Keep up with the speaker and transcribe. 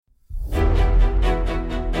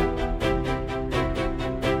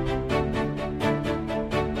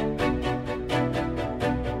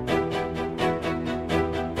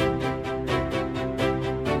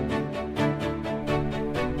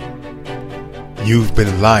You've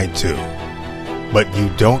been lied to, but you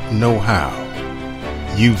don't know how.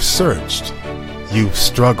 You've searched, you've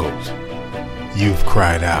struggled, you've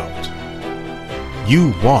cried out.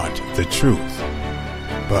 You want the truth,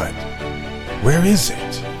 but where is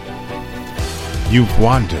it? You've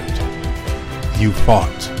wandered, you've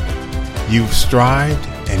fought, you've strived,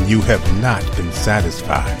 and you have not been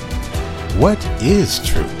satisfied. What is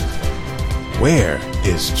truth? Where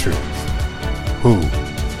is truth? Who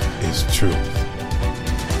is truth?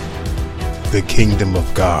 The kingdom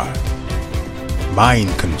of God, mind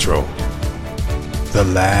control, the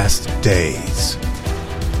last days,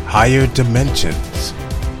 higher dimensions,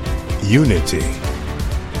 unity,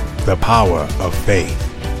 the power of faith,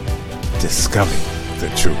 discovering the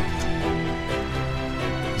truth.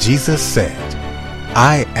 Jesus said,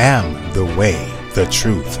 I am the way, the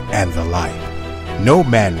truth, and the life. No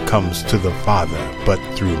man comes to the Father but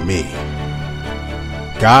through me.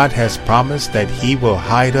 God has promised that he will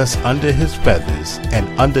hide us under his feathers, and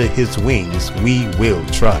under his wings we will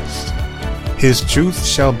trust. His truth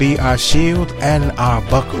shall be our shield and our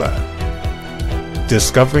buckler.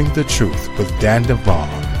 Discovering the Truth with Dan Duvall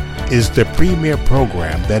is the premier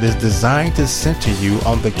program that is designed to center you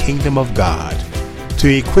on the kingdom of God, to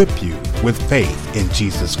equip you with faith in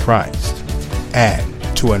Jesus Christ, and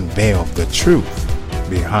to unveil the truth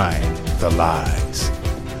behind the lies.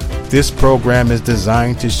 This program is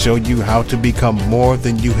designed to show you how to become more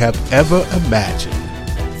than you have ever imagined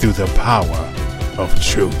through the power of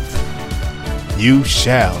truth. You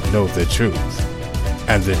shall know the truth,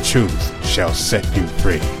 and the truth shall set you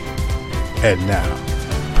free. And now,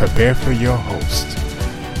 prepare for your host,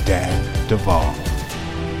 Dan Duvall.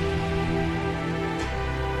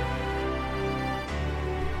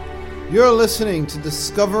 You're listening to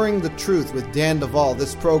Discovering the Truth with Dan Duvall.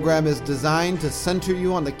 This program is designed to center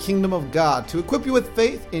you on the kingdom of God, to equip you with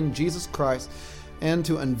faith in Jesus Christ, and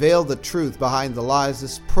to unveil the truth behind the lies.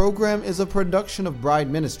 This program is a production of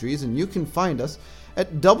Bride Ministries, and you can find us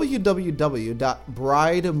at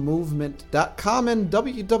www.bridemovement.com and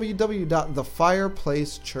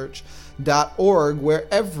www.thefireplacechurch.org, where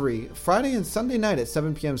every Friday and Sunday night at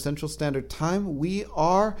 7 p.m. Central Standard Time, we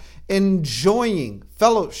are enjoying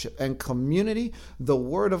fellowship and community, the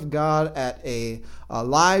Word of God at a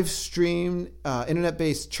live stream,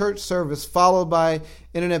 internet-based church service, followed by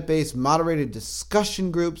internet-based moderated discussion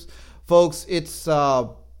groups. Folks, it's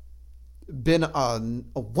been a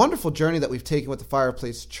wonderful journey that we've taken with the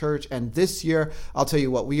Fireplace Church, and this year, I'll tell you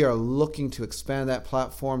what, we are looking to expand that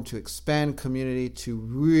platform, to expand community, to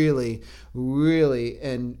really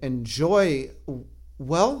enjoy,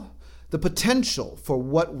 well, the potential for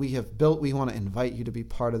what we have built. We want to invite you to be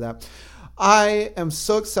part of that. I am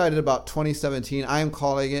so excited about 2017. I am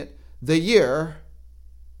calling it the year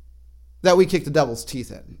that we kick the devil's teeth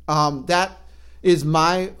in. That is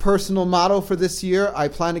my personal motto for this year. I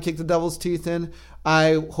plan to kick the devil's teeth in.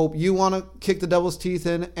 I hope you want to kick the devil's teeth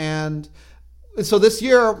in. And so this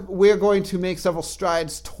year, we're going to make several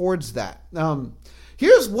strides towards that.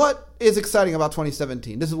 Here's what is exciting about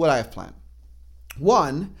 2017. This is what I have planned.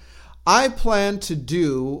 One, I plan to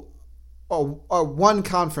do a one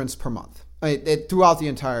conference per month throughout the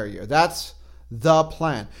entire year. That's the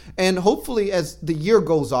plan. And hopefully as the year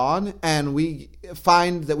goes on and we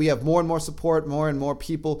find that we have more and more support, more and more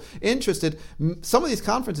people interested, some of these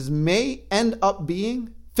conferences may end up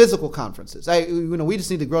being physical conferences. We just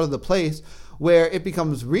need to grow to the place where it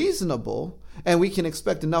becomes reasonable and we can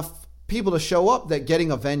expect enough people to show up that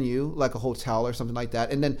getting a venue like a hotel or something like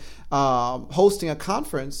that, and then hosting a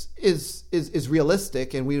conference is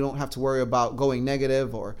realistic, and we don't have to worry about going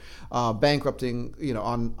negative or bankrupting,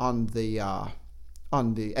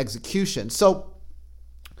 on the execution. So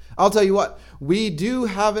I'll tell you what, we do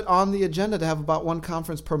have it on the agenda to have about one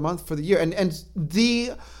conference per month for the year. And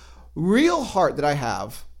the real heart that I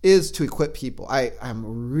have is to equip people.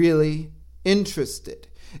 I'm really interested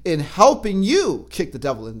in helping you kick the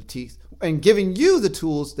devil in the teeth and giving you the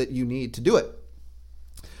tools that you need to do it.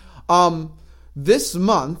 This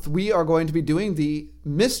month, we are going to be doing the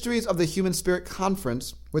Mysteries of the Human Spirit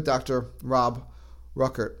Conference with Dr. Rob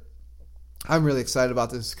Ruckert. I'm really excited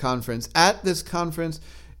about this conference. At this conference,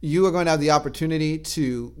 you are going to have the opportunity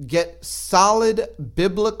to get solid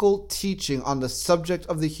biblical teaching on the subject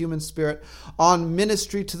of the human spirit, on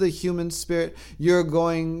ministry to the human spirit. You're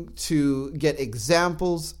going to get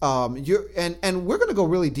examples. And we're going to go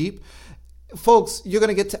really deep. Folks, you're going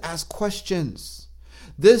to get to ask questions.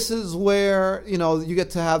 This is where, you get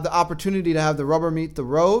to have the opportunity to have the rubber meet the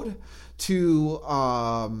road, to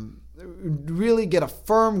really get a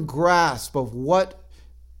firm grasp of what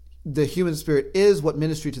the human spirit is, what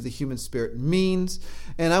ministry to the human spirit means.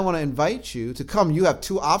 And I want to invite you to come. You have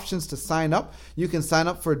two options to sign up. You can sign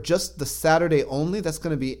up for just the Saturday only. That's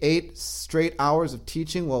going to be 8 straight hours of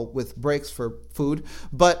teaching, well, with breaks for food,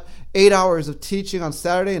 but 8 hours of teaching on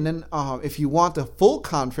Saturday. And then if you want the full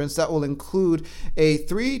conference, that will include a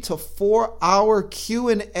 3 to 4 hour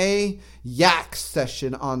Q&A yak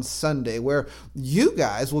session on Sunday, where you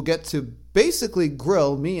guys will get to basically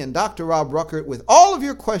grill me and Dr. Rob Ruckert with all of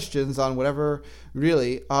your questions on whatever,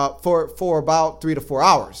 really, for about 3 to 4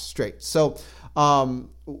 hours straight. So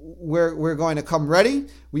we're going to come ready.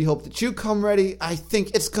 We hope that you come ready. I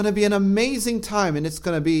think it's going to be an amazing time, and it's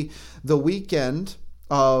going to be the weekend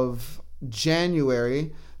of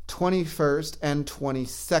January 21st and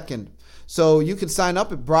 22nd. So you can sign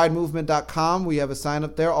up at bridemovement.com. We have a sign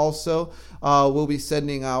up there. Also, we'll be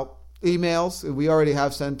sending out emails. We already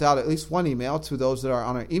have sent out at least one email to those that are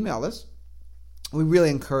on our email list. We really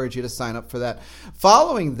encourage you to sign up for that.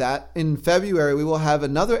 Following that, in February, we will have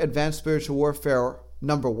another Advanced Spiritual Warfare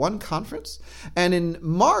 #1 conference. And in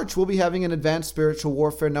March, we'll be having an Advanced Spiritual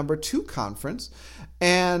Warfare #2 conference.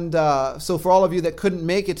 And so for all of you that couldn't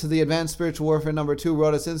make it to the Advanced Spiritual Warfare #2,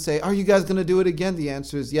 wrote us in and say, are you guys going to do it again? The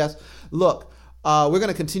answer is yes. Look, we're going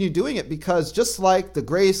to continue doing it because just like the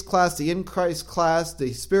Grace class, the In Christ class,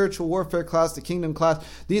 the Spiritual Warfare class, the Kingdom class,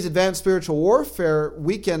 these Advanced Spiritual Warfare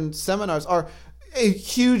weekend seminars are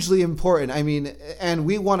hugely important. I mean, and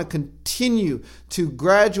we want to continue to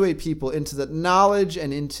graduate people into the knowledge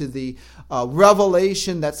and into the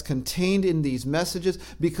revelation that's contained in these messages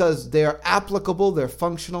because they are applicable, they're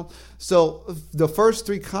functional. So the first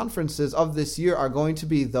 3 conferences of this year are going to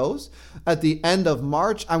be those. At the end of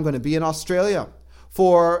March, I'm going to be in Australia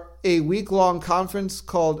for a week-long conference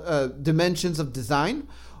called Dimensions of Design.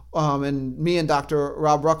 And me and Dr.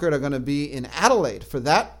 Rob Ruckert are going to be in Adelaide for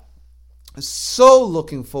that. So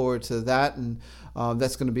looking forward to that, and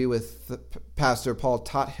that's going to be with Pastor Paul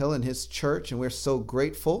Tothill and his church, and we're so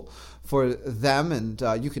grateful for them, and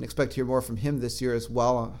you can expect to hear more from him this year as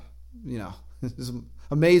well. He's an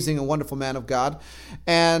amazing and wonderful man of God,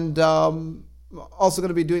 and also going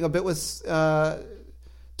to be doing a bit with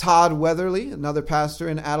Todd Weatherly, another pastor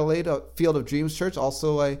in Adelaide, Field of Dreams Church,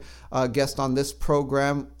 also a guest on this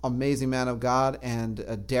program, amazing man of God, and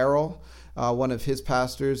Daryl, one of his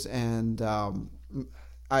pastors, and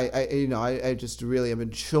I just really am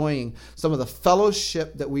enjoying some of the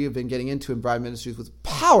fellowship that we have been getting into in Bride Ministries with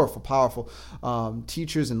powerful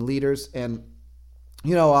teachers and leaders, and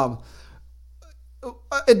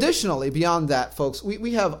additionally, beyond that, folks,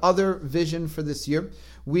 we have other vision for this year.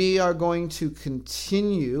 We are going to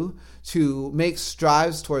continue to make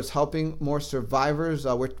strides towards helping more survivors.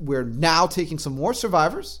 We're now taking some more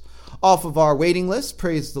survivors off of our waiting list.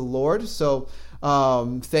 Praise the Lord. So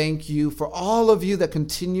thank you for all of you that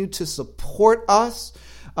continue to support us.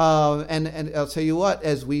 And I'll tell you what,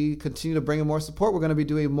 as we continue to bring in more support, we're going to be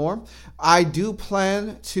doing more. I do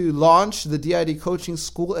plan to launch the DID coaching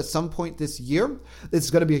school at some point this year. It's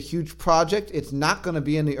going to be a huge project. It's not going to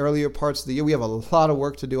be in the earlier parts of the year. We have a lot of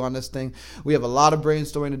work to do on this thing. We have a lot of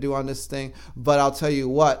brainstorming to do on this thing. But I'll tell you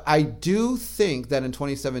what, I do think that in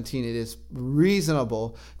 2017, it is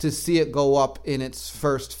reasonable to see it go up in its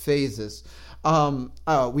first phases.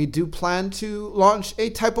 We do plan to launch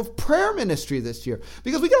a type of prayer ministry this year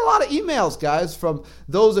because we get a lot of emails, guys, from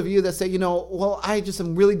those of you that say, I just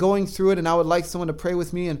am really going through it and I would like someone to pray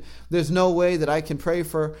with me, and there's no way that I can pray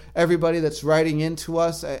for everybody that's writing into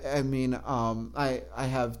us. I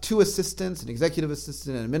have 2 assistants, an executive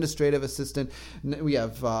assistant, an administrative assistant. We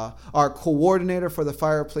have our coordinator for the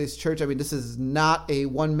Fireplace Church. This is not a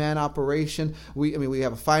one-man operation. We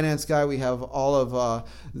have a finance guy. We have all of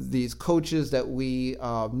these coaches that we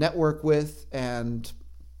network with, and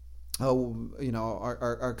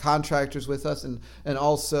our contractors with us, and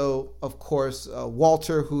also, of course,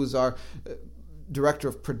 Walter, who's our director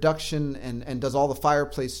of production and does all the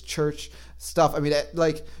Fireplace Church stuff. We have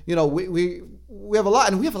a lot,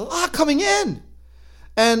 and we have a lot coming in.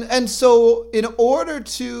 And so in order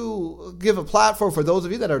to give a platform for those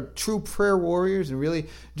of you that are true prayer warriors and really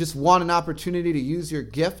just want an opportunity to use your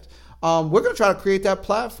gift, we're going to try to create that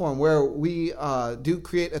platform where we do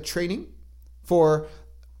create a training for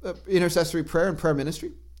intercessory prayer and prayer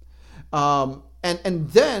ministry. And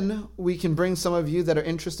then we can bring some of you that are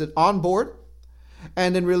interested on board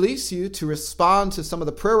and then release you to respond to some of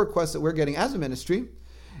the prayer requests that we're getting as a ministry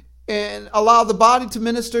and allow the body to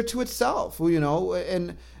minister to itself,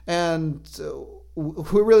 and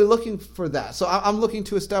we're really looking for that. So I'm looking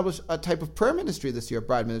to establish a type of prayer ministry this year,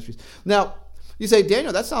 Bride Ministries. Now, you say,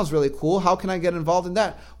 Daniel, that sounds really cool. How can I get involved in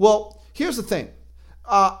that? Well, here's the thing.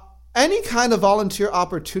 any kind of volunteer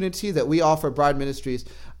opportunity that we offer Bride Ministries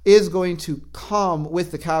is going to come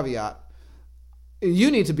with the caveat.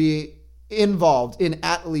 You need to be involved in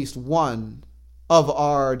at least one of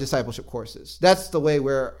our discipleship courses. That's the way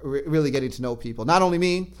we're really getting to know people. Not only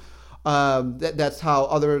me, that's how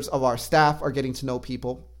others of our staff are getting to know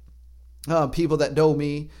people. People that know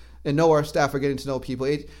me and know our staff are getting to know people.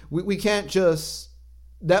 We can't just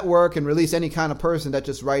network and release any kind of person that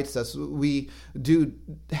just writes us. We do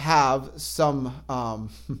have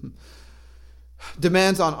some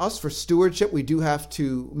demands on us for stewardship. We do have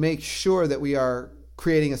to make sure that we are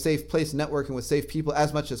creating a safe place, networking with safe people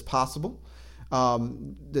as much as possible.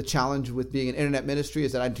 The challenge with being an internet ministry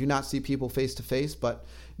is that I do not see people face to face, but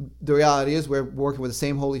the reality is we're working with the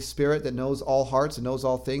same Holy Spirit that knows all hearts and knows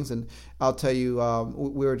all things. And I'll tell you,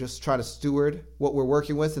 we're just trying to steward what we're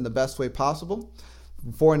working with in the best way possible.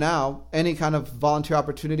 For now, any kind of volunteer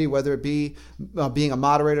opportunity, whether it be being a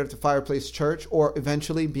moderator at the Fireplace Church or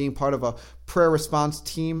eventually being part of a prayer response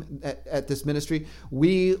team at this ministry,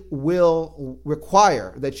 we will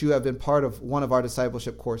require that you have been part of one of our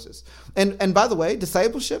discipleship courses. And by the way,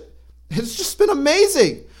 discipleship has just been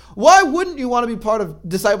amazing. Why wouldn't you want to be part of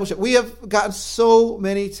discipleship? We have gotten so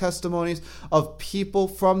many testimonies of people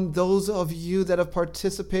from those of you that have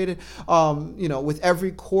participated, with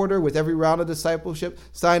every quarter, with every round of discipleship.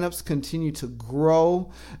 Signups continue to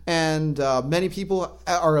grow, and many people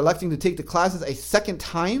are electing to take the classes a second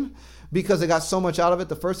time because they got so much out of it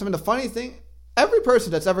the first time. And the funny thing, every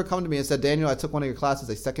person that's ever come to me and said, Daniel, I took one of your classes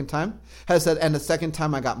a second time, has said, and the second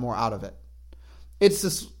time I got more out of it. It's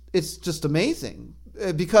just amazing.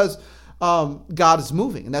 Because God is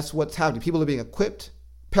moving, and that's what's happening. People are being equipped.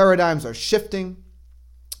 Paradigms are shifting.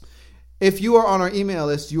 If you are on our email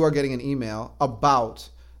list, you are getting an email about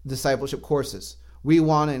discipleship courses. We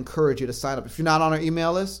want to encourage you to sign up. If you're not on our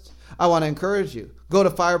email list, I want to encourage you. Go to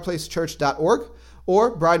fireplacechurch.org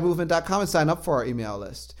or bridemovement.com and sign up for our email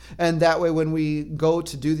list. And that way, when we go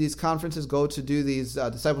to do these conferences, go to do these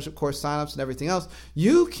discipleship course signups and everything else,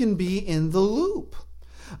 you can be in the loop.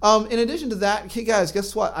 In addition to that, hey guys,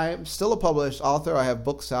 guess what? I am still a published author. I have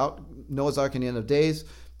books out: Noah's Ark and the End of Days,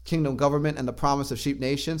 Kingdom Government and the Promise of Sheep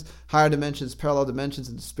Nations, Higher Dimensions, Parallel Dimensions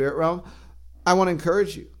in the Spirit Realm. I want to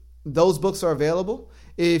encourage you. Those books are available.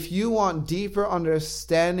 If you want deeper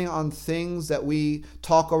understanding on things that we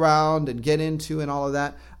talk around and get into and all of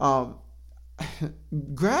that,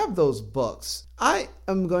 grab those books. I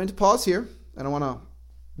am going to pause here. I don't want to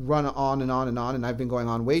run on and on and on, and I've been going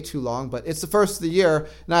on way too long, but it's the first of the year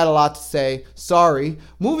and I had a lot to say. Sorry.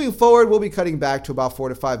 Moving forward, we'll be cutting back to about 4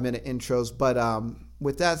 to 5 minute intros, but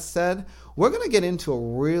with that said, we're going to get into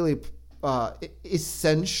a really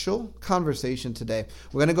essential conversation today.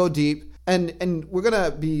 We're going to go deep, and we're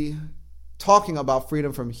going to be talking about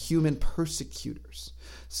freedom from human persecutors,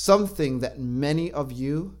 something that many of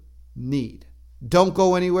you need. Don't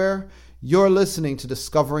go anywhere. You're listening to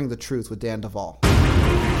Discovering the Truth with Dan Duvall.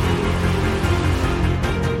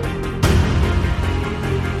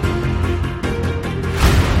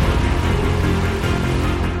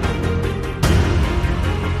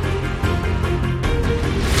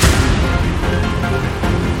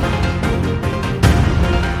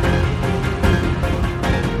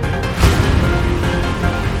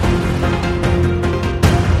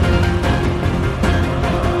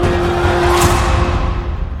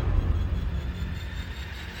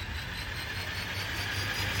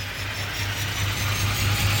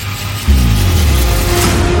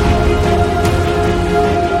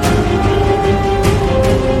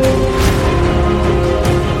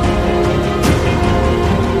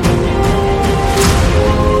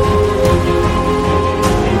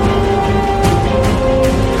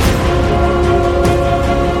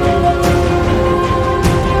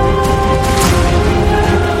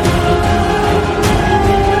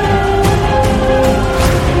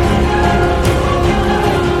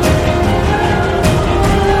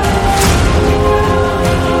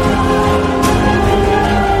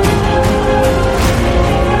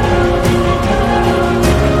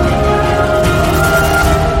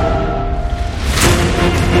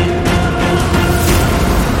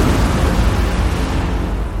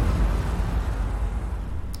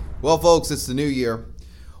 Well, folks, it's the new year.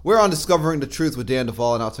 We're on Discovering the Truth with Dan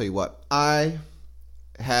Duvall, and I'll tell you what, I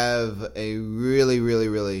have a really, really,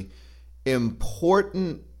 really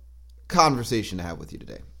important conversation to have with you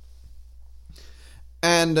today.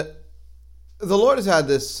 And the Lord has had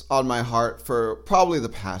this on my heart for probably the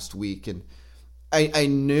past week, and I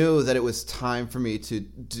knew that it was time for me to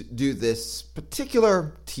do this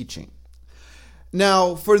particular teaching.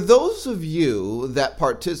 Now, for those of you that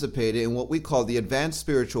participated in what we call the Advanced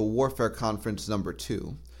Spiritual Warfare Conference number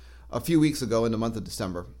 2, a few weeks ago in the month of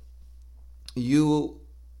December, you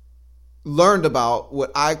learned about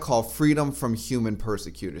what I call freedom from human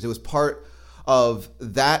persecutors. It was part of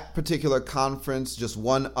that particular conference, just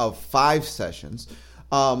one of 5 sessions.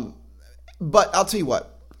 But I'll tell you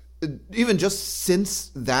what, even just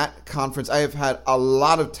since that conference, I have had a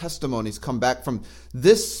lot of testimonies come back from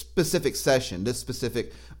this specific session, this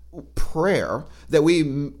specific prayer that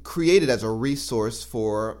we created as a resource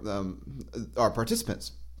for our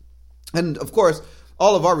participants. And of course,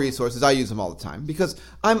 all of our resources, I use them all the time because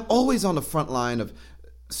I'm always on the front line of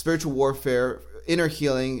spiritual warfare, inner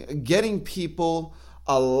healing, getting people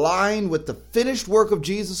aligned with the finished work of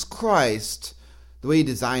Jesus Christ the way he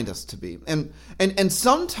designed us to be. And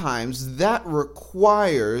sometimes that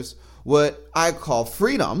requires what I call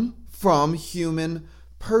freedom from human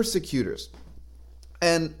persecutors.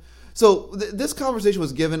 And so this conversation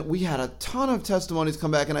was given. We had a ton of testimonies come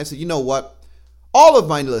back, and I said, you know what? All of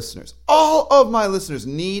my listeners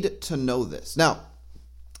need to know this. Now,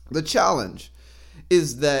 the challenge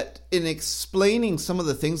is that in explaining some of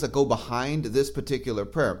the things that go behind this particular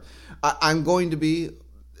prayer, I'm going to be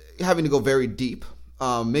having to go very deep,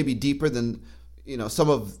 maybe deeper than some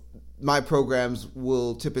of my programs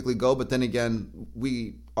will typically go. But then again,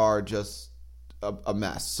 we are just a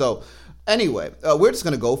mess. So anyway, we're just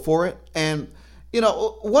going to go for it. And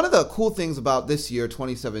one of the cool things about this year,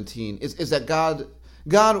 2017, is that God,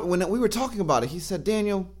 when we were talking about it, he said,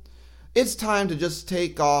 Daniel, it's time to just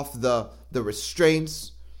take off the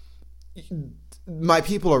restraints. My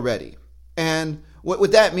people are ready. And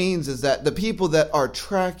what that means is that the people that are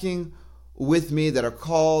tracking with me, that are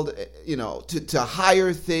called, to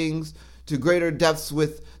higher things, to greater depths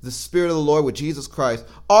with the Spirit of the Lord, with Jesus Christ,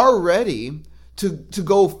 are ready to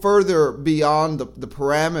go further beyond the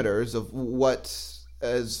parameters of what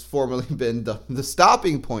has formerly been the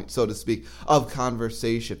stopping point, so to speak, of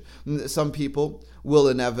conversation. Some people will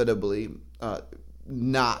inevitably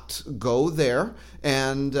not go there,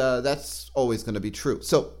 and that's always going to be true.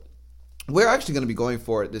 So we're actually going to be going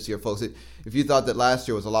for it this year, folks. If you thought that last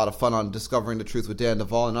year was a lot of fun on Discovering the Truth with Dan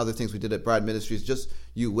Duvall and other things we did at Brad Ministries, just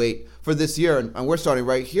you wait for this year. And we're starting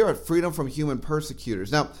right here at Freedom from Human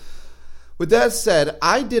Persecutors. Now, with that said,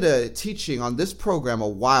 I did a teaching on this program a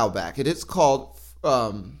while back, and it's called,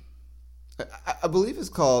 I believe it's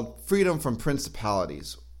called Freedom from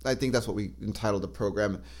Principalities. I think that's what we entitled the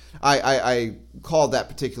program. I call that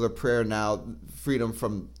particular prayer now Freedom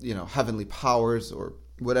from, Heavenly Powers or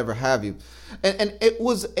whatever have you. And it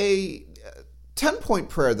was a 10-point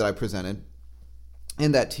prayer that I presented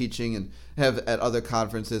in that teaching and have at other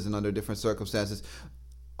conferences and under different circumstances.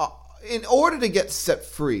 In order to get set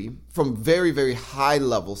free from very, very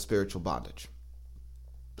high-level spiritual bondage.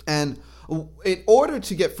 And in order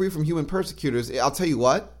to get free from human persecutors, I'll tell you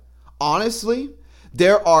what, honestly,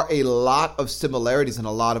 there are a lot of similarities and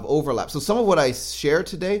a lot of overlap. So some of what I share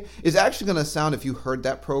today is actually going to sound, if you heard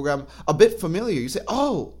that program, a bit familiar. You say,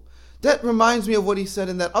 oh, that reminds me of what he said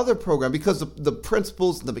in that other program, because the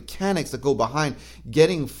principles, the mechanics that go behind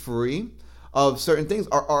getting free of certain things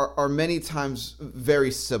are many times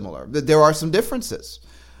very similar. There are some differences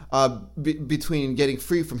between getting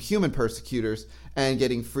free from human persecutors and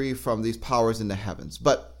getting free from these powers in the heavens.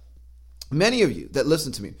 But many of you that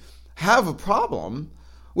listen to me have a problem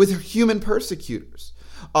with human persecutors.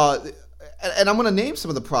 And I'm going to name some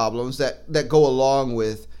of the problems that go along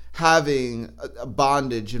with having a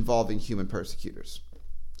bondage involving human persecutors.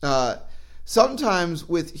 Sometimes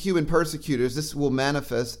with human persecutors, this will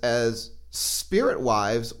manifest as spirit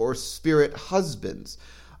wives or spirit husbands.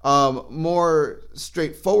 More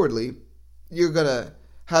straightforwardly, you're going to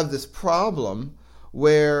have this problem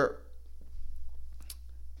where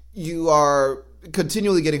you are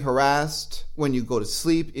continually getting harassed when you go to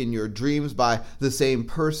sleep in your dreams by the same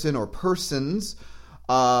person or persons,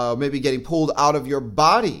 maybe getting pulled out of your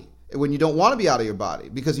body when you don't want to be out of your body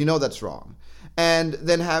because you know that's wrong. And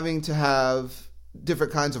then having to have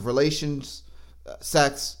different kinds of relations,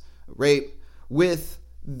 sex, rape with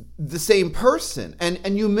the same person.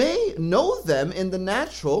 And you may know them in the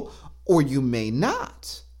natural or you may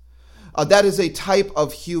not. That is a type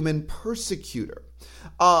of human persecutor.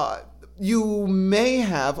 You may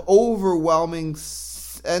have overwhelming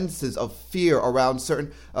senses of fear around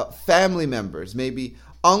certain family members, maybe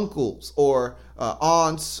uncles or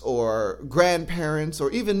aunts or grandparents,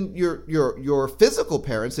 or even your physical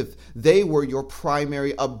parents if they were your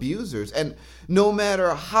primary abusers. And no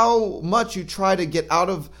matter how much you try to get out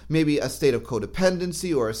of maybe a state of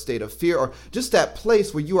codependency or a state of fear or just that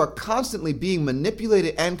place where you are constantly being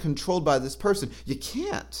manipulated and controlled by this person, you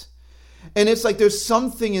can't. And it's like there's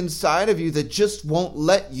something inside of you that just won't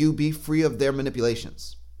let you be free of their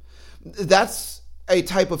manipulations. That's a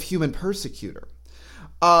type of human persecutor.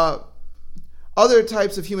 Other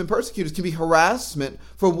types of human persecutors can be harassment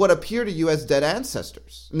for what appear to you as dead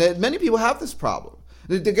ancestors. Many people have this problem.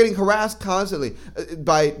 They're getting harassed constantly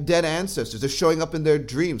by dead ancestors. They're showing up in their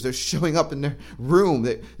dreams. They're showing up in their room.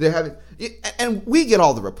 They're having, and we get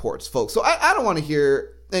all the reports, folks. So I don't want to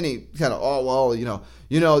hear any kind of,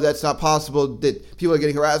 that's not possible, that people are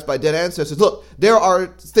getting harassed by dead ancestors. Look, there are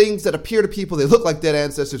things that appear to people, they look like dead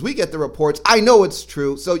ancestors. We get the reports. I know it's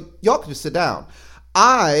true. So y'all can just sit down.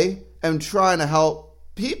 I am trying to help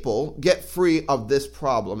people get free of this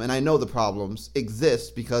problem. And I know the problems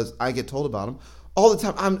exist because I get told about them all the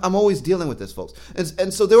time. I'm always dealing with this, folks.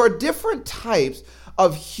 And so there are different types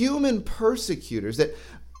of human persecutors that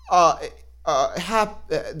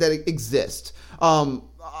that exist.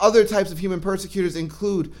 Other types of human persecutors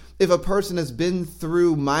include if a person has been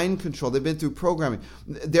through mind control, they've been through programming.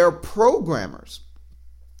 They're programmers.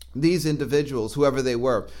 These individuals, whoever they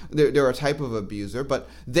were, they're a type of abuser, but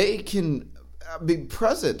they can be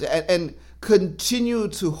present and continue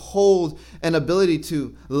to hold an ability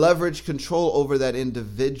to leverage control over that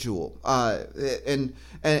individual. And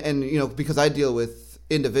because I deal with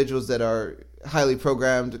individuals that are highly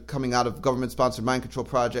programmed, coming out of government-sponsored mind control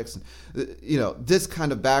projects, this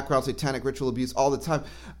kind of background, satanic ritual abuse all the time,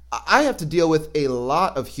 I have to deal with a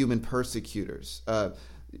lot of human persecutors.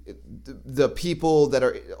 The people that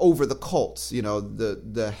are over the cults,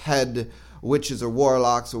 the head witches or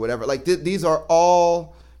warlocks or whatever. Like these are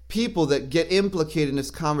all people that get implicated in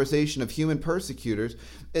this conversation of human persecutors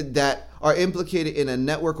that are implicated in a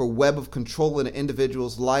network or web of control in an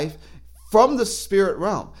individual's life from the spirit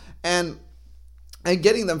realm. And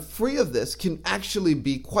getting them free of this can actually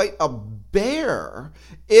be quite a bear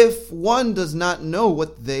if one does not know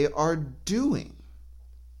what they are doing.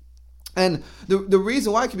 And the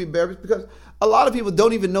reason why it can be bear is because a lot of people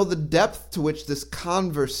don't even know the depth to which this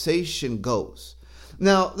conversation goes.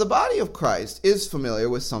 Now, the body of Christ is familiar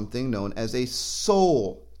with something known as a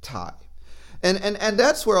soul tie. And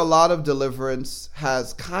that's where a lot of deliverance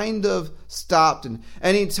has kind of stopped. And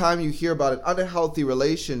anytime you hear about an unhealthy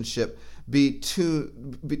relationship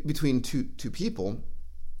between two people,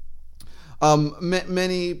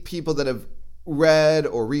 many people that have read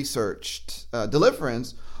or researched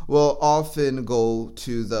deliverance will often go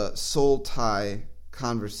to the soul tie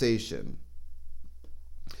conversation.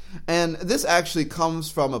 And this actually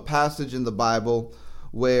comes from a passage in the Bible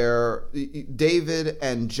where David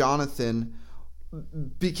and Jonathan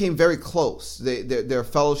became very close. Their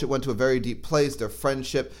fellowship went to a very deep place, their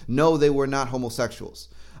friendship. No, they were not homosexuals.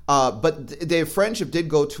 But their friendship did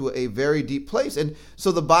go to a very deep place. And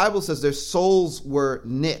so the Bible says their souls were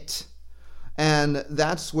knit. And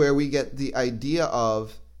that's where we get the idea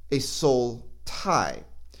of a soul tie.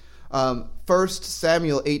 1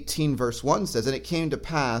 Samuel 18 verse 1 says, "And it came to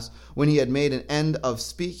pass, when he had made an end of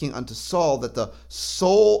speaking unto Saul, that the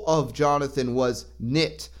soul of Jonathan was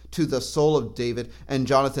knit to the soul of David, and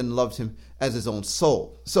Jonathan loved him as his own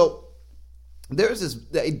soul." So there's this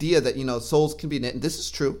idea that, souls can be knit, and this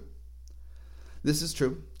is true. This is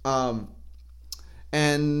true.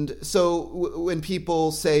 And so when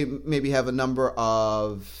people say maybe have a number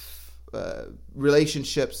of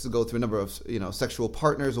relationships, to go through a number of sexual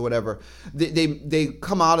partners or whatever, they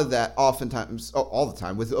come out of that oftentimes, all the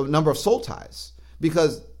time, with a number of soul ties,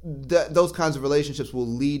 because those kinds of relationships will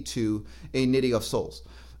lead to a knitting of souls.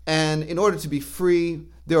 And in order to be free,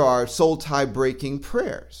 there are soul tie breaking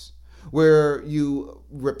prayers where you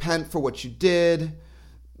repent for what you did,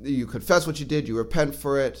 you confess what you did, you repent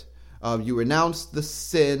for it, you renounce the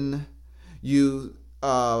sin, you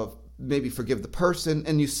maybe forgive the person,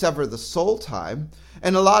 and you sever the soul tie.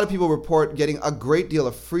 And a lot of people report getting a great deal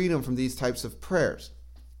of freedom from these types of prayers.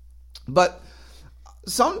 But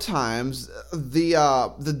sometimes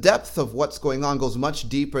the depth of what's going on goes much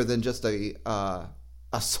deeper than just a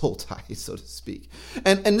soul tie, so to speak.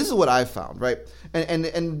 And this is what I found, right?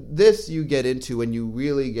 And this you get into when you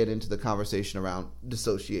really get into the conversation around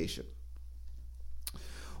dissociation.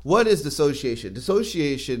 What is dissociation?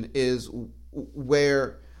 Dissociation is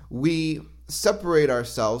where we separate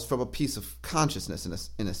ourselves from a piece of consciousness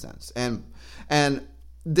in a sense. And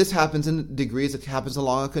this happens in degrees. It happens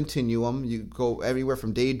along a continuum. You go everywhere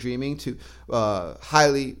from daydreaming to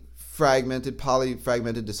highly fragmented,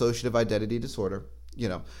 polyfragmented dissociative identity disorder.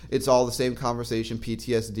 It's all the same conversation.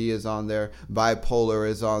 PTSD is on there. Bipolar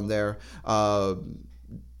is on there.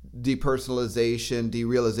 Depersonalization,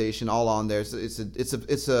 derealization, all on there. So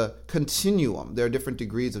it's a continuum. There are different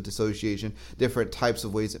degrees of dissociation, different types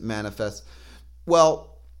of ways it manifests.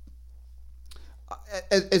 Well,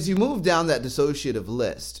 as you move down that dissociative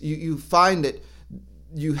list, you find that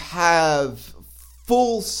you have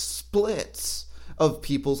full splits of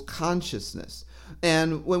people's consciousness.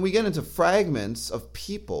 And when we get into fragments of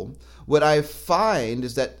people, what I find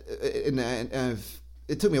is that,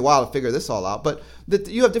 it took me a while to figure this all out, but that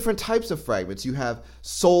you have different types of fragments. You have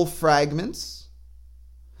soul fragments.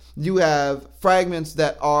 You have fragments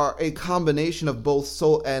that are a combination of both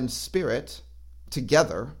soul and spirit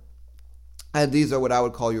together. And these are what I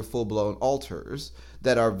would call your full-blown altars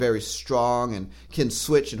that are very strong and can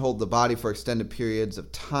switch and hold the body for extended periods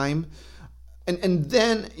of time. And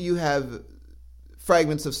then you have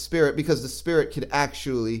fragments of spirit, because the spirit can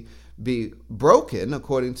actually be broken,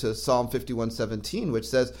 according to Psalm 51:17, which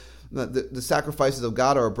says, the sacrifices of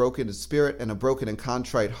God are a broken spirit and a broken and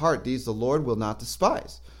contrite heart. These the Lord will not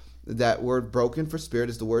despise. That word broken for spirit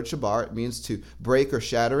is the word shabar. It means to break or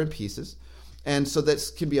shatter in pieces. And so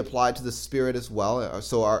this can be applied to the spirit as well.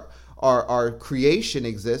 So our creation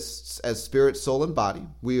exists as spirit, soul, and body.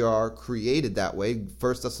 We are created that way.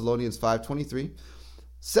 1 Thessalonians 5:23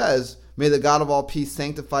 says, may the God of all peace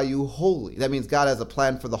sanctify you wholly. That means God has a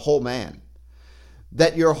plan for the whole man.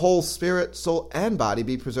 That your whole spirit, soul, and body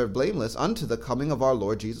be preserved blameless unto the coming of our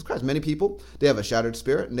Lord Jesus Christ. Many people, they have a shattered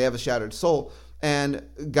spirit and they have a shattered soul. And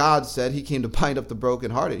God said he came to bind up the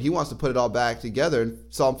brokenhearted. He wants to put it all back together in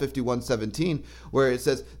Psalm 51:17, where it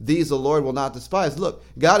says, these the Lord will not despise. Look,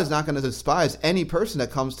 God is not going to despise any person that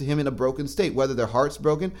comes to him in a broken state, whether their heart's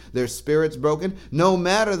broken, their spirit's broken. No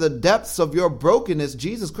matter the depths of your brokenness,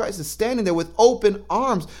 Jesus Christ is standing there with open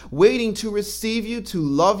arms, waiting to receive you, to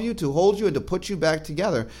love you, to hold you, and to put you back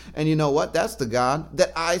together. And you know what? That's the God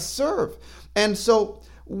that I serve. And so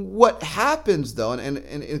what happens, though,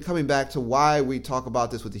 and coming back to why we talk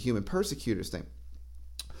about this with the human persecutors thing,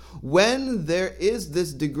 when there is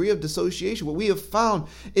this degree of dissociation, what we have found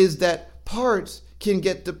is that parts can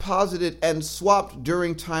get deposited and swapped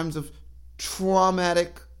during times of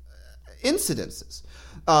traumatic incidences,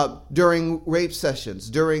 during rape sessions,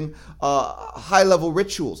 during high-level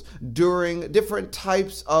rituals, during different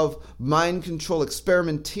types of mind control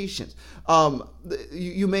experimentations.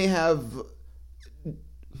 You may have,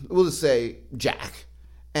 we'll just say Jack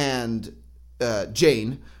and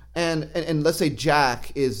Jane, and let's say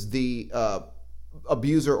Jack is the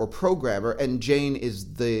abuser or programmer, and Jane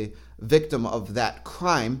is the victim of that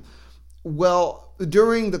crime. Well,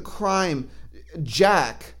 during the crime,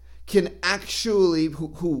 Jack can actually,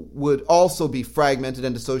 who would also be fragmented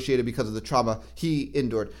and dissociated because of the trauma he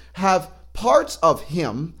endured, have parts of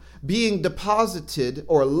him being deposited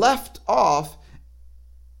or left off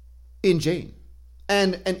in Jane.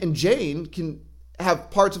 And Jane can have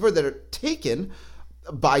parts of her that are taken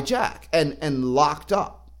by Jack and locked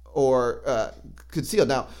up or concealed.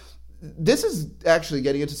 Now, this is actually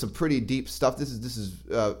getting into some pretty deep stuff. This is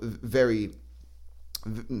very,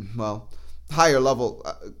 well, higher level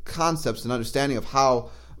concepts and understanding of how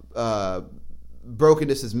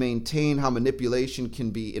brokenness is maintained, how manipulation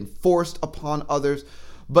can be enforced upon others.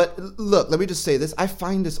 But look, let me just say this. I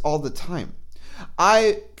find this all the time.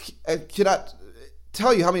 I cannot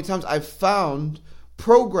tell you how many times I've found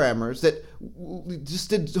programmers that just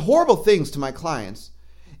did horrible things to my clients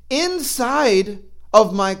inside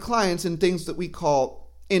of my clients in things that we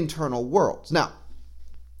call internal worlds. Now,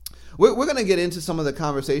 we're going to get into some of the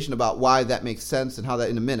conversation about why that makes sense and how that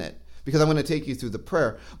in a minute, because I'm going to take you through the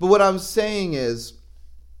prayer. But what I'm saying is,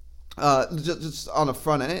 just on the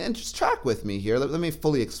front end, and just track with me here. Let me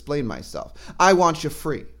fully explain myself. I want you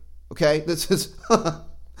free. Okay? This is...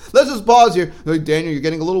 Let's just pause here. Like, Daniel, you're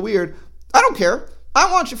getting a little weird. I don't care.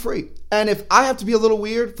 I want you free. And if I have to be a little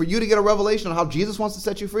weird for you to get a revelation on how Jesus wants to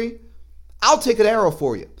set you free, I'll take an arrow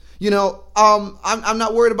for you. You know, I'm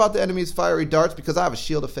not worried about the enemy's fiery darts because I have a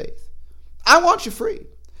shield of faith. I want you free.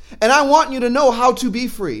 And I want you to know how to be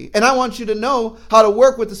free. And I want you to know how to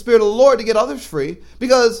work with the Spirit of the Lord to get others free,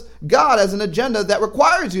 because God has an agenda that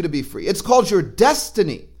requires you to be free. It's called your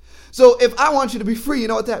destiny. So if I want you to be free, you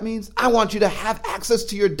know what that means? I want you to have access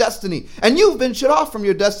to your destiny. And you've been shut off from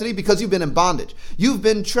your destiny because you've been in bondage. You've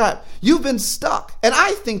been trapped. You've been stuck. And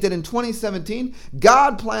I think that in 2017,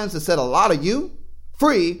 God plans to set a lot of you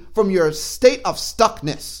free from your state of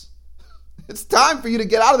stuckness. It's time for you to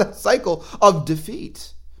get out of that cycle of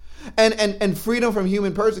defeat. And freedom from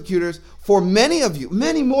human persecutors for many of you,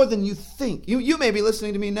 many more than you think. You may be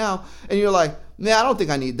listening to me now and you're like, nah, I don't think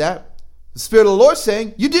I need that. The Spirit of the Lord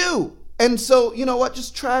saying, you do. And so, you know what?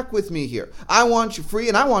 Just track with me here. I want you free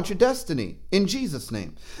and I want your destiny in Jesus'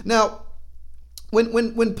 name. Now,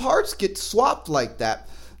 when parts get swapped like that,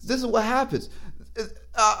 this is what happens.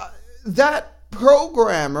 That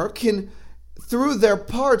programmer can through their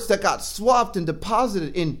parts that got swapped and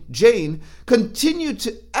deposited in Jane, continue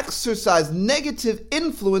to exercise negative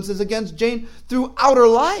influences against Jane throughout her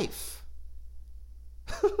life.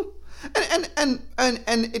 and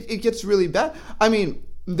it gets really bad. I mean,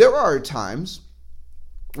 there are times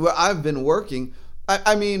where I've been working.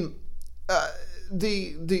 The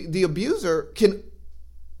abuser can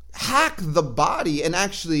hack the body and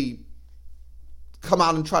actually come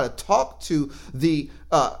out and try to talk to the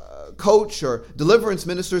coach or deliverance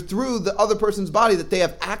minister through the other person's body that they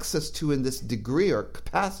have access to in this degree or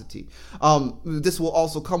capacity. This will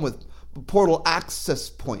also come with portal access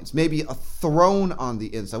points, maybe a throne on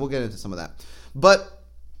the inside. We'll get into some of that. But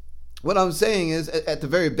what I'm saying is, at the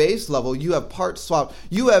very base level, you have parts swapped.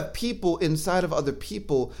 You have people inside of other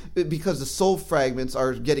people because the soul fragments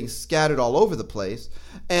are getting scattered all over the place.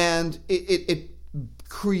 And it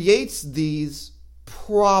creates these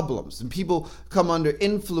problems. And people come under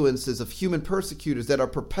influences of human persecutors that are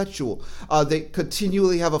perpetual. They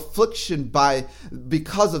continually have affliction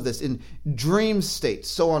because of this in dream states,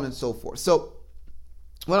 so on and so forth. So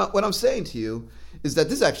what I'm saying to you is that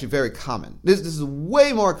this is actually very common. This is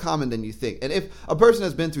way more common than you think. And if a person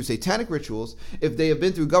has been through satanic rituals, if they have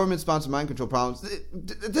been through government-sponsored mind control problems,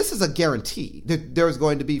 this is a guarantee that there is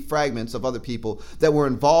going to be fragments of other people that were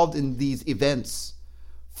involved in these events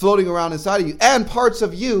floating around inside of you, and parts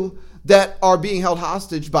of you that are being held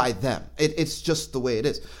hostage by them. It's just the way it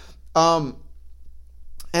is.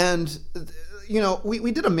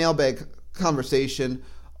 We did a mailbag conversation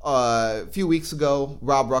a few weeks ago.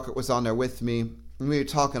 Rob Ruckert was on there with me. And we were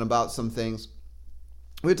talking about some things.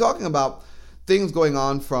 We were talking about things going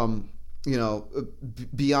on from,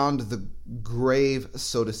 beyond the grave,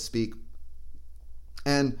 so to speak.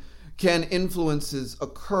 And can influences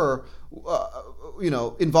occur,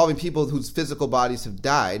 involving people whose physical bodies have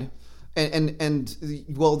died? And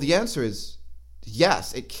the answer is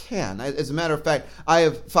yes, it can. As a matter of fact, I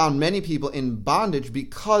have found many people in bondage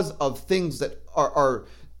because of things that are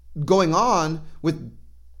going on with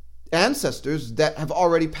ancestors that have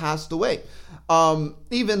already passed away.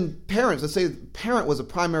 Even parents, let's say the parent was a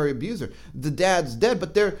primary abuser. The dad's dead,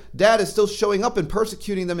 but their dad is still showing up and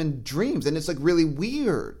persecuting them in dreams, and it's like really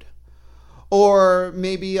weird. Or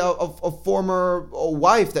maybe a former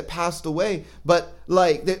wife that passed away, but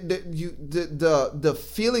like the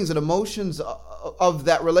feelings and emotions of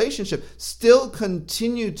that relationship still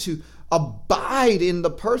continue to abide in the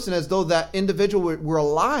person as though that individual were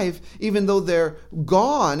alive, even though they're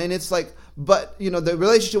gone. And it's like, but the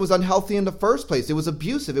relationship was unhealthy in the first place. It was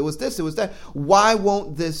abusive. It was this, it was that. Why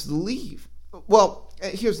won't this leave? Well,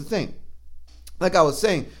 here's the thing. Like I was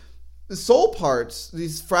saying, the soul parts,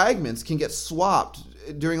 these fragments, can get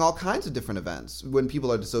swapped during all kinds of different events when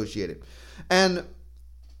people are dissociated. And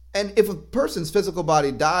if a person's physical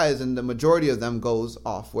body dies and the majority of them goes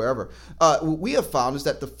off wherever, what we have found is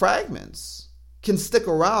that the fragments can stick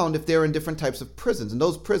around if they're in different types of prisons. And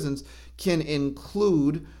those prisons can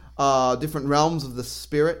include different realms of the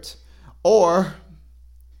spirit or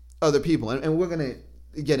other people. And we're going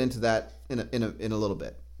to get into that in a little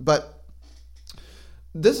bit. But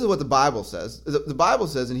this is what the Bible says. The Bible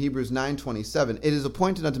says in Hebrews 9:27, it is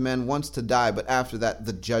appointed unto man once to die, but after that,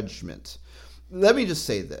 the judgment. Let me just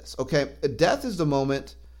say this, okay? Death is the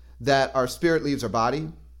moment that our spirit leaves our body.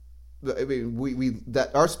 I mean,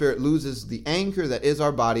 that our spirit loses the anchor that is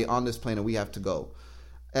our body on this plane, and we have to go.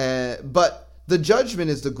 But the judgment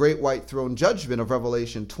is the great white throne judgment of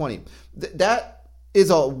Revelation 20. That is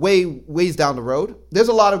a ways down the road. There's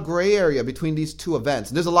a lot of gray area between these two events.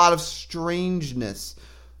 And there's a lot of strangeness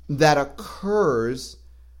that occurs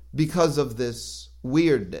because of this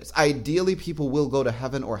weirdness. Ideally, people will go to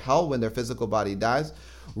heaven or hell when their physical body dies.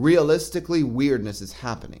 Realistically, weirdness is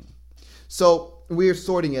happening. So we're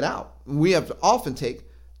sorting it out. We have to often take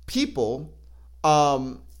people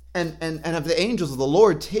and have the angels of the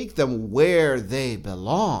Lord take them where they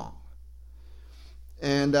belong.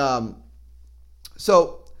 And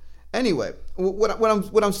so anyway,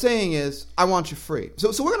 what I'm saying is, I want you free.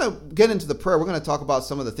 So we're going to get into the prayer. We're going to talk about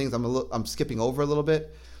some of the things I'm skipping over a little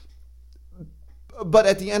bit. But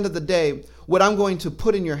at the end of the day, what I'm going to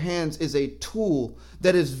put in your hands is a tool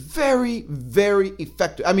that is very, very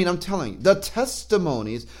effective. I mean, I'm telling you, the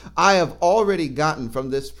testimonies I have already gotten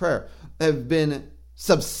from this prayer have been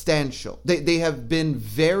substantial. They have been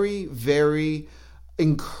very, very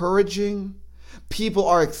encouraging. People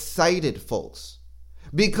are excited, folks,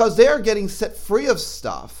 because they are getting set free of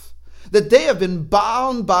stuff that they have been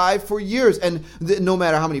bound by for years. And no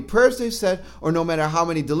matter how many prayers they've said, or no matter how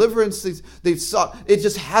many deliverances they've sought, it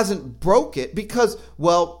just hasn't broke it because,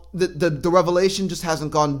 well, the revelation just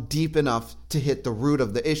hasn't gone deep enough to hit the root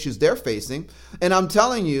of the issues they're facing. And I'm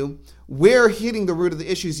telling you, we're hitting the root of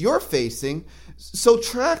the issues you're facing. So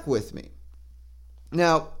track with me.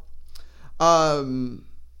 Now, I'll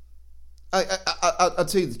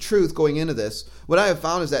tell you the truth going into this. What I have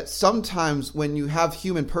found is that sometimes when you have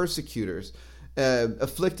human persecutors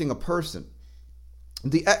afflicting a person,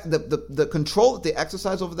 the control that they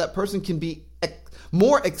exercise over that person can be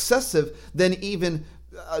more excessive than even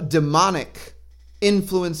demonic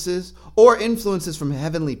influences or influences from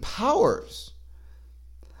heavenly powers.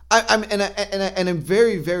 I'm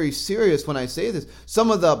very, very serious when I say this.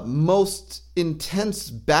 Some of the most intense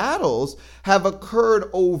battles have occurred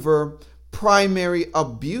over primary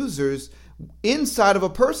abusers inside of a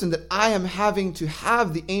person that I am having to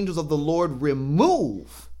have the angels of the Lord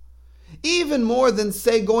remove. Even more than,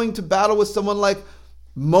 say, going to battle with someone like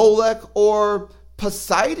Molech or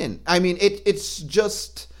Poseidon. I mean, it's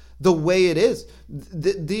just the way it is.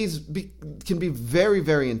 These can be very,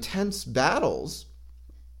 very intense battles.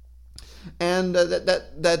 And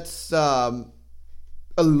that's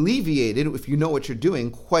alleviated if you know what you're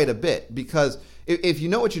doing quite a bit. Because if you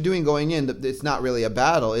know what you're doing going in, it's not really a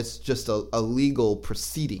battle. It's just a legal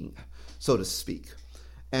proceeding, so to speak.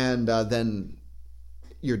 And then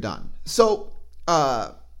you're done. So,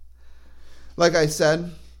 like I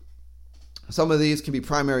said, some of these can be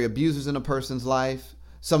primary abusers in a person's life.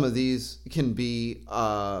 Some of these can be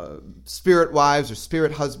spirit wives or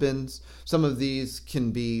spirit husbands. Some of these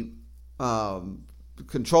can be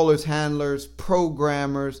controllers, handlers,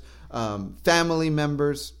 programmers, family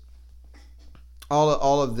members.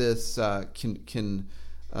 All of this can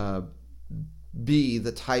be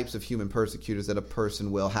the types of human persecutors that a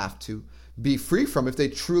person will have to be free from if they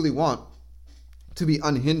truly want to be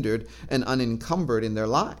unhindered and unencumbered in their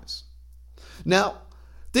lives. Now,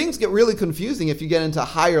 things get really confusing if you get into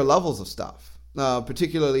higher levels of stuff,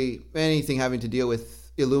 particularly anything having to deal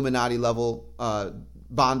with Illuminati level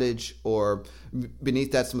bondage, or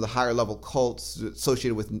beneath that, some of the higher level cults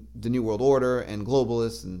associated with the New World Order and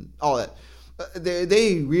globalists and all that.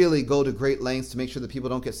 They really go to great lengths to make sure that people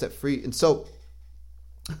don't get set free. And so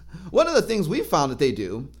one of the things we found that they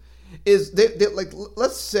do is they like,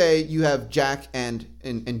 let's say you have Jack and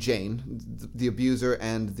Jane, the abuser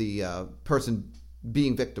and the person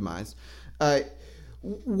being victimized.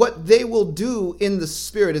 What they will do in the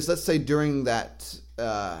spirit is, let's say during that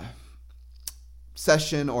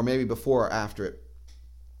session, or maybe before or after it,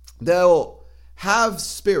 they'll have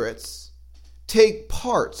spirits take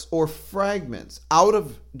parts or fragments out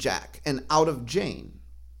of Jack and out of Jane,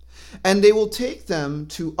 and they will take them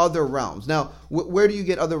to other realms. Now, where do you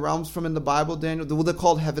get other realms from in the Bible, Daniel? Well, they're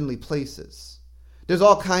called heavenly places. There's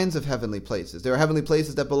all kinds of heavenly places. There are heavenly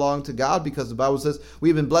places that belong to God because the Bible says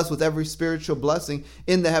we've been blessed with every spiritual blessing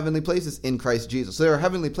in the heavenly places in Christ Jesus. So there are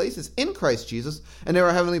heavenly places in Christ Jesus, and there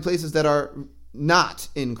are heavenly places that are not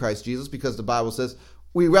in Christ Jesus, because the Bible says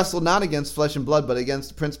we wrestle not against flesh and blood, but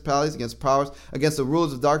against principalities, against powers, against the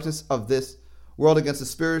rulers of darkness of this world, against the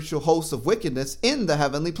spiritual hosts of wickedness in the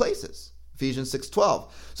heavenly places. Ephesians 6:12.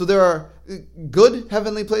 So there are good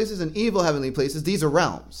heavenly places and evil heavenly places. These are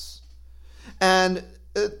realms. And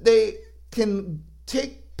they can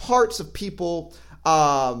take parts of people,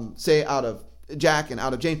 say out of Jack and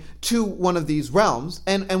out of Jane, to one of these realms.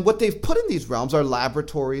 And what they've put in these realms are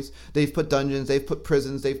laboratories. They've put dungeons. They've put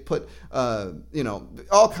prisons. They've put,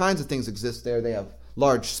 all kinds of things exist there. They have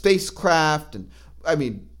large spacecraft and,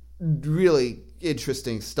 really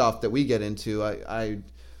interesting stuff that we get into. I've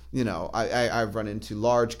run into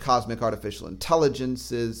large cosmic artificial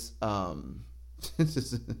intelligences.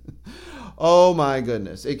 Oh my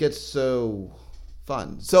goodness. It gets so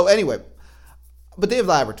fun. So anyway, but they have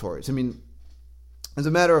laboratories. As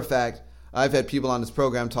a matter of fact, I've had people on this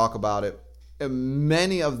program talk about it.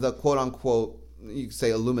 Many of the quote-unquote, you could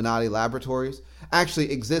say, Illuminati laboratories actually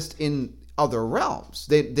exist in other realms.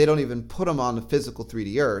 They don't even put them on the physical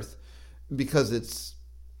 3D Earth because it's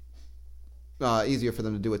easier for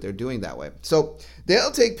them to do what they're doing that way. So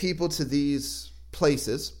they'll take people to these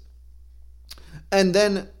places, and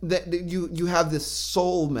then you have this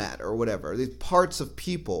soul matter or whatever, these parts of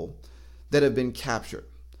people that have been captured.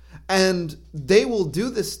 And they will do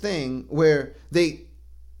this thing where they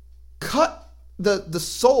cut the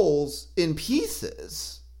souls in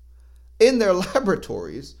pieces in their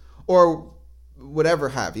laboratories or whatever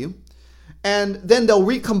have you, and then they'll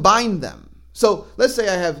recombine them So let's say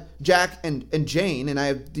I have Jack and Jane, and I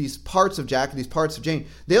have these parts of Jack and these parts of Jane.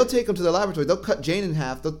 They'll take them to their laboratory. They'll cut Jane in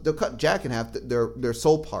half. They'll cut Jack in half, their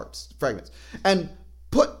soul parts, fragments, and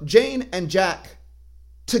put Jane and Jack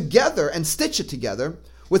together and stitch it together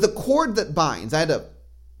with a cord that binds.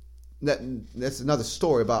 That's another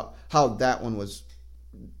story about how that one was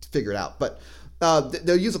figured out. But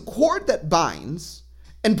they'll use a cord that binds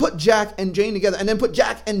and put Jack and Jane together, and then put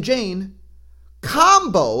Jack and Jane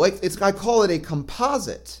combo, I call it a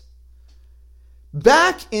composite,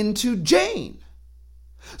 back into Jane.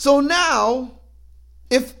 So now,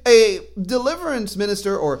 if a deliverance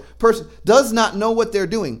minister or person does not know what they're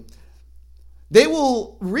doing, they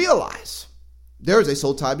will realize there is a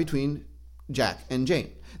soul tie between Jack and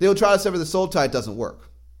Jane. They'll try to sever the soul tie. It doesn't work.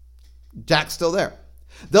 Jack's still there.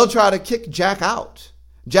 They'll try to kick Jack out.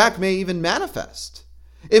 Jack may even manifest.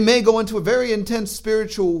 It may go into a very intense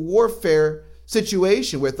spiritual warfare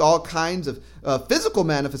situation with all kinds of physical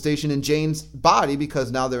manifestation in Jane's body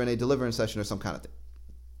because now they're in a deliverance session or some kind of thing.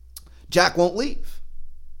 Jack won't leave.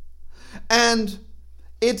 And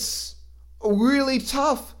it's really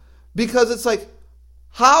tough because it's like,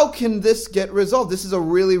 how can this get resolved? This is a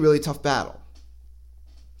really, really tough battle.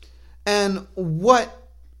 And what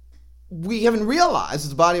we haven't realized as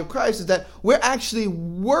the body of Christ is that we're actually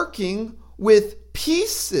working with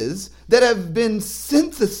pieces that have been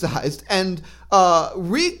synthesized and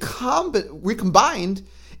recombined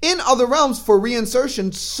in other realms for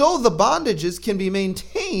reinsertion so the bondages can be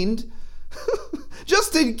maintained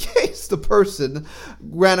just in case the person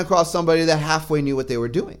ran across somebody that halfway knew what they were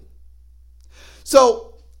doing.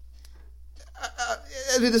 So,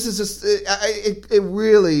 this is just, it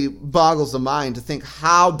really boggles the mind to think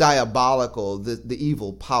how diabolical the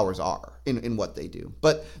evil powers are in what they do.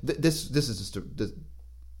 But this is just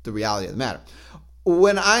the reality of the matter.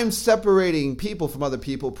 When I'm separating people from other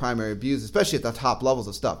people, primary abuse, especially at the top levels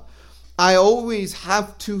of stuff, I always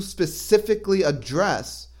have to specifically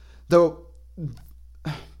address the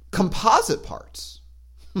composite parts.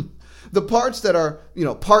 The parts that are,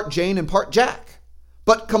 part Jane and part Jack,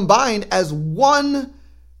 but combined as one.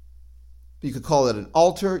 You could call it an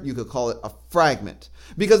altar. You could call it a fragment.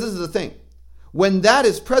 Because this is the thing. When that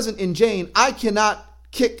is present in Jane, I cannot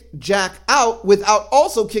kick Jack out without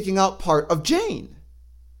also kicking out part of Jane.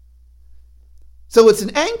 So it's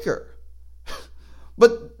an anchor.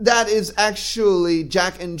 But that is actually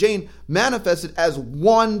Jack and Jane manifested as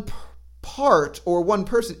one part or one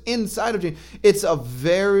person inside of Jane. It's a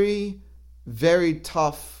very, very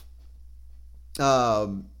tough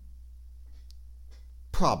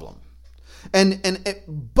problem.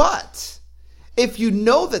 But if you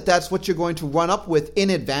know that that's what you're going to run up with in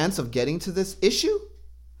advance of getting to this issue,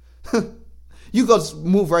 you go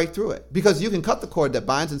move right through it because you can cut the cord that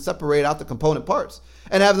binds and separate out the component parts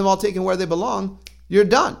and have them all taken where they belong. You're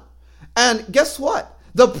done. And guess what?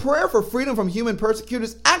 The prayer for freedom from human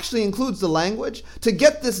persecutors actually includes the language to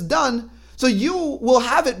get this done. So you will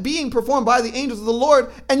have it being performed by the angels of the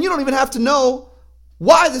Lord, and you don't even have to know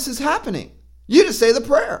why this is happening. You just say the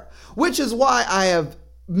prayer, which is why I have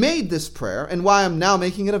made this prayer and why I'm now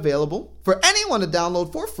making it available for anyone to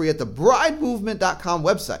download for free at the bridemovement.com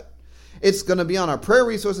website. It's going to be on our prayer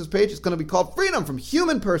resources page. It's going to be called Freedom from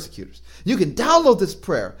Human Persecutors. You can download this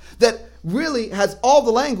prayer that really has all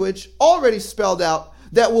the language already spelled out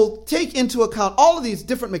that will take into account all of these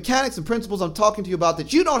different mechanics and principles I'm talking to you about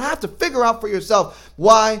that you don't have to figure out for yourself.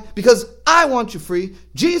 Why? Because I want you free.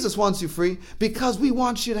 Jesus wants you free because we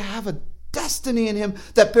want you to have a destiny in him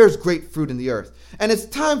that bears great fruit in the earth. And it's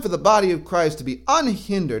time for the body of Christ to be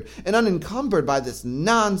unhindered and unencumbered by this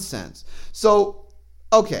nonsense. So,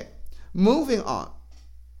 okay, moving on.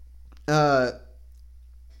 I'm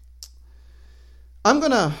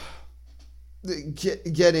going to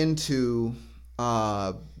get into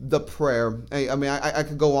the prayer. I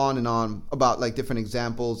could go on and on about like different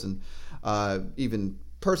examples and even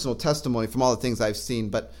personal testimony from all the things I've seen,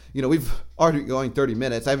 but we've already going 30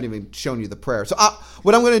 minutes. I haven't even shown you the prayer. So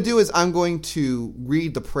what I'm going to do is I'm going to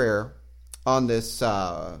read the prayer on this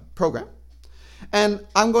program, and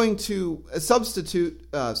I'm going to substitute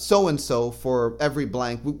so-and-so for every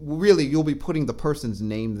blank. Really, you'll be putting the person's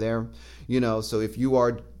name there, so if you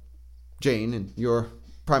are Jane and your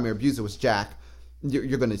primary abuser was Jack,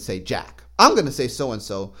 you're going to say Jack. I'm going to say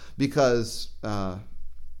so-and-so because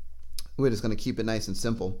we're just going to keep it nice and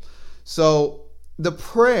simple. So the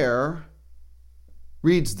prayer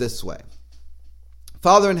reads this way.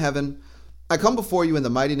 Father in heaven, I come before you in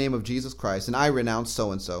the mighty name of Jesus Christ, and I renounce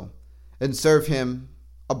so-and-so and serve him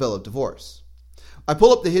a bill of divorce. I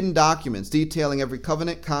pull up the hidden documents detailing every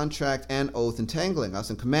covenant, contract, and oath entangling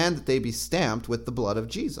us and command that they be stamped with the blood of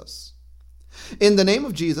Jesus. In the name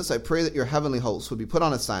of Jesus, I pray that your heavenly hosts would be put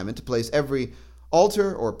on assignment to place every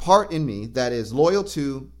altar or part in me that is loyal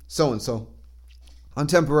to so-and-so on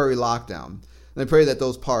temporary lockdown. And I pray that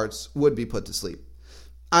those parts would be put to sleep.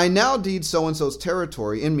 I now deed so-and-so's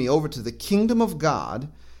territory in me over to the kingdom of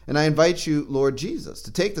God, and I invite you, Lord Jesus,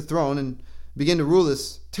 to take the throne and begin to rule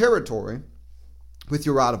this territory with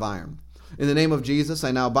your rod of iron. In the name of Jesus,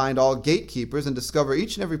 I now bind all gatekeepers and discover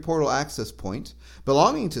each and every portal access point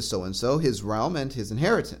belonging to so-and-so, his realm, and his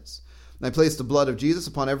inheritance. And I place the blood of Jesus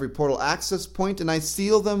upon every portal access point, and I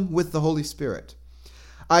seal them with the Holy Spirit.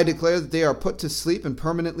 I declare that they are put to sleep and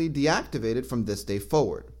permanently deactivated from this day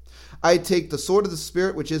forward. I take the sword of the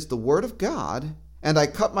Spirit, which is the word of God, and I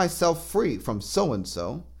cut myself free from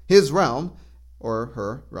so-and-so, his realm, or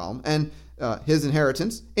her realm, and his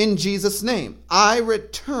inheritance, in Jesus' name. I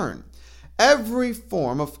return every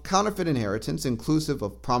form of counterfeit inheritance, inclusive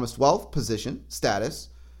of promised wealth, position, status,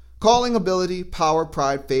 calling, ability, power,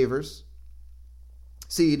 pride, favors,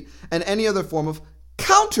 seed, and any other form of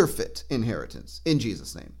counterfeit inheritance, in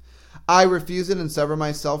Jesus' name. I refuse it and sever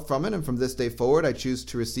myself from it, and from this day forward I choose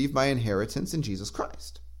to receive my inheritance in Jesus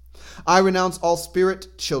Christ. I renounce all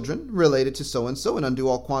spirit children related to so-and-so and undo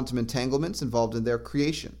all quantum entanglements involved in their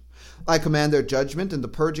creation. I command their judgment and the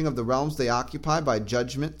purging of the realms they occupy by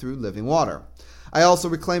judgment through living water. I also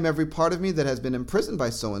reclaim every part of me that has been imprisoned by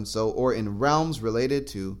so-and-so or in realms related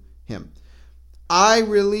to him. I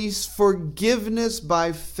release forgiveness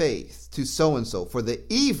by faith to so-and-so for the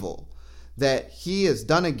evil that he has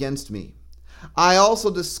done against me. I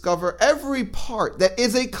also discover every part that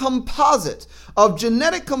is a composite of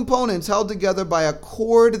genetic components held together by a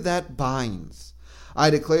cord that binds. I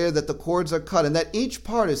declare that the cords are cut and that each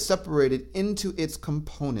part is separated into its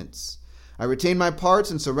components. I retain my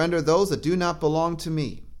parts and surrender those that do not belong to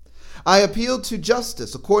me. I appeal to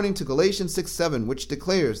justice according to Galatians 6:7, which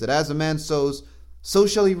declares that as a man sows, so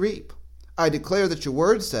shall he reap. I declare that your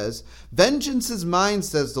word says, vengeance is mine,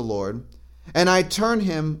 says the Lord, and I turn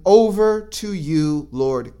him over to you,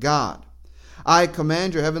 Lord God. I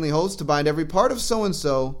command your heavenly host to bind every part of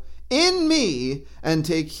so-and-so in me and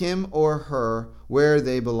take him or her where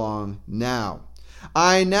they belong now.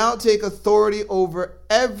 I now take authority over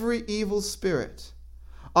every evil spirit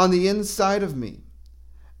on the inside of me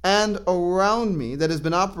and around me that has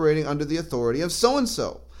been operating under the authority of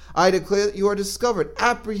so-and-so. I declare that you are discovered,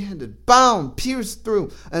 apprehended, bound, pierced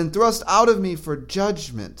through, and thrust out of me for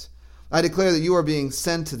judgment. I declare that you are being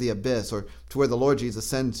sent to the abyss, or to where the Lord Jesus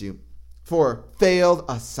sends you, for failed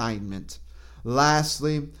assignment.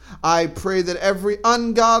 Lastly, I pray that every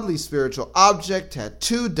ungodly spiritual object,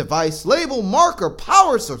 tattoo, device, label, marker,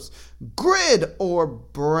 power source, grid, or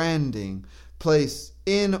branding placed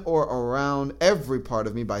in or around every part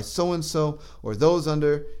of me by so-and-so or those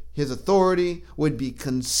under his authority would be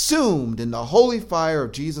consumed in the holy fire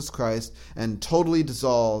of Jesus Christ and totally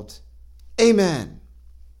dissolved. Amen.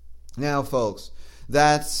 Now, folks,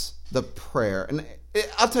 that's the prayer. And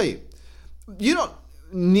I'll tell you, you don't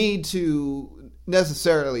need to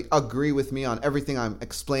necessarily agree with me on everything I'm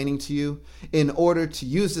explaining to you in order to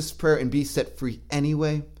use this prayer and be set free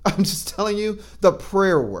anyway. I'm just telling you, the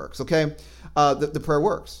prayer works, okay? The prayer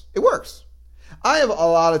works. It works. I have a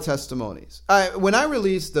lot of testimonies. When I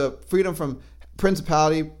released the freedom from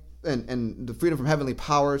principality and the freedom from heavenly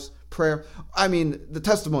powers prayer, I mean, the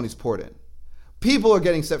testimonies poured in. People are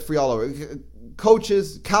getting set free all over.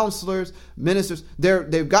 Coaches, counselors, ministers,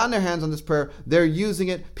 they've gotten their hands on this prayer. They're using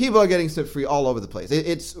it. People are getting set free all over the place.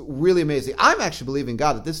 It's really amazing. I'm actually believing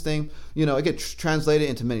God that this thing, it gets translated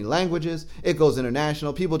into many languages. It goes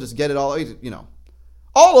international. People just get it all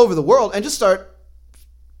over the world and just start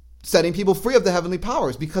setting people free of the heavenly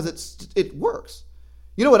powers because it works.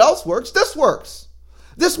 You know what else works? This works.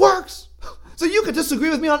 This works. So you can disagree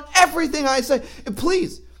with me on everything I say. And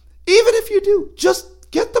please, even if you do,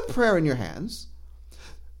 just get the prayer in your hands.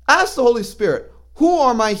 Ask the Holy Spirit, who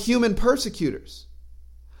are my human persecutors?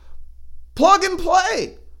 Plug and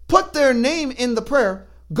play. Put their name in the prayer.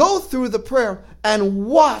 Go through the prayer and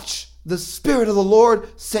watch the Spirit of the Lord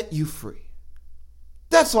set you free.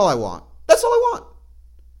 That's all I want. That's all I want.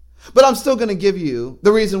 But I'm still going to give you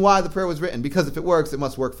the reason why the prayer was written, because if it works, it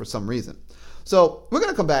must work for some reason. So we're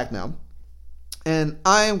going to come back now, and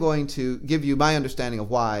I am going to give you my understanding of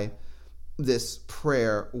why this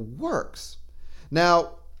prayer works.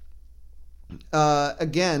 Now,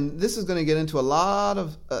 again, this is going to get into a lot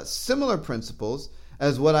of similar principles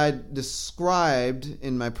as what I described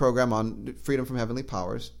in my program on freedom from heavenly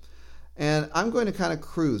powers. And I'm going to kind of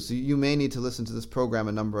cruise. So you may need to listen to this program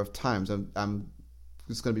a number of times. I'm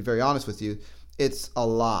just going to be very honest with you. It's a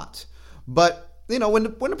lot. But, when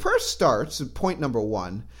the prayer starts, point number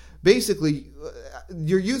one, basically,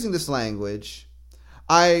 you're using this language.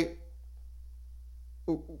 I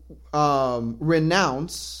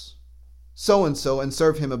renounce so-and-so and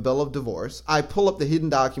serve him a bill of divorce. I pull up the hidden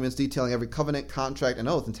documents detailing every covenant, contract, and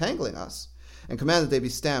oath entangling us, and command that they be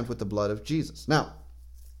stamped with the blood of Jesus. Now,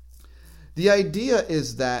 the idea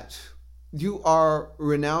is that you are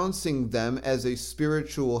renouncing them as a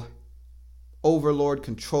spiritual overlord,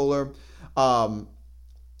 controller,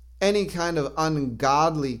 any kind of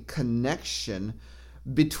ungodly connection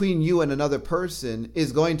between you and another person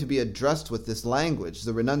is going to be addressed with this language,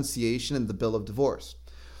 the renunciation and the bill of divorce.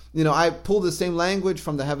 I pulled the same language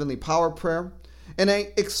from the Heavenly Power Prayer, and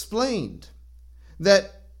I explained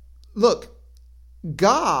that, look,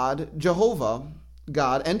 Jehovah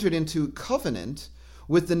God, entered into covenant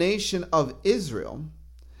with the nation of Israel,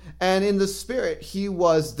 and in the spirit, he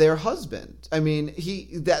was their husband.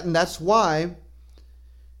 And that's why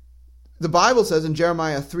the Bible says in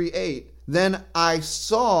Jeremiah 3:8, then I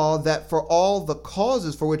saw that for all the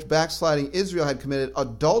causes for which backsliding Israel had committed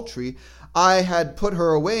adultery, I had put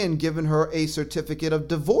her away and given her a certificate of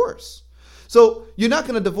divorce. So you're not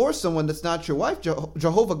going to divorce someone that's not your wife.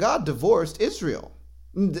 Jehovah God divorced Israel.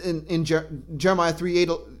 In Jeremiah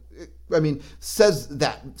 3:8, says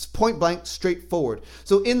that. It's point blank, straightforward.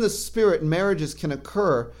 So in the spirit, marriages can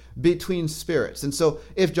occur between spirits. And so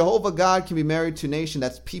if Jehovah God can be married to a nation,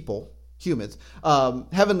 that's people, humans,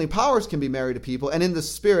 heavenly powers can be married to people, and in the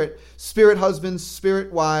spirit husbands,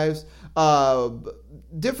 spirit wives,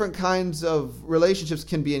 different kinds of relationships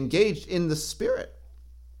can be engaged in the spirit.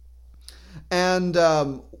 And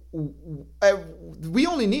we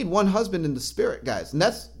only need one husband in the spirit, guys, and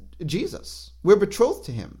that's Jesus. We're betrothed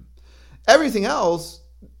to him. Everything else,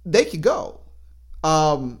 they could go.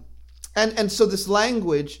 And so this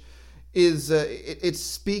language is, it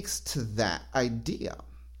speaks to that idea.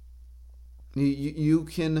 You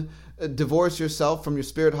can divorce yourself from your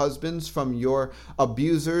spirit husbands, from your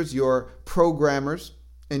abusers, your programmers,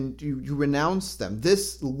 and you renounce them.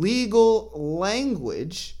 This legal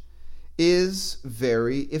language is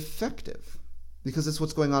very effective because it's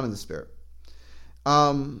what's going on in the spirit.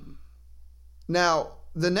 Now,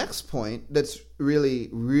 the next point that's really,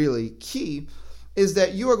 really key is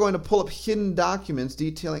that you are going to pull up hidden documents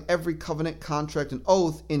detailing every covenant, contract, and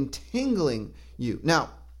oath entangling you. Now,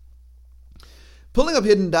 pulling up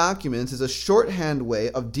hidden documents is a shorthand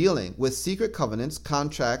way of dealing with secret covenants,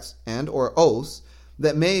 contracts, and or oaths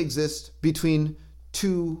that may exist between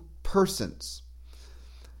two persons.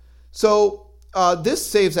 So this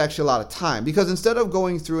saves actually a lot of time, because instead of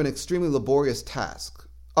going through an extremely laborious task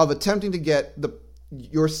of attempting to get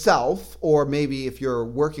yourself, or maybe if you're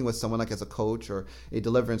working with someone like as a coach or a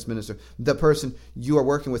deliverance minister, the person you are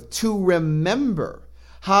working with, to remember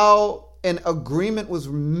how an agreement was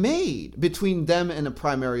made between them and a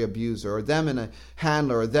primary abuser, or them and a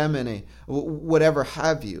handler, or them and a whatever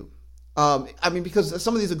have you. Because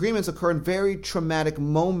some of these agreements occur in very traumatic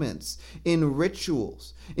moments, in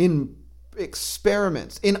rituals, in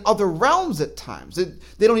experiments, in other realms at times.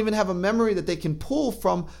 They don't even have a memory that they can pull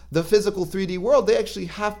from the physical 3D world. They actually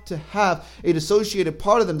have to have a dissociated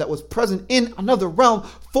part of them that was present in another realm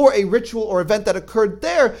for a ritual or event that occurred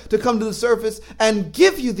there to come to the surface and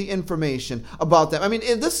give you the information about them.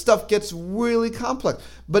 This stuff gets really complex.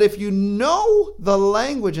 But if you know the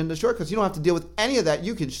language and the shortcuts, you don't have to deal with any of that.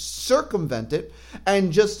 You can circumvent it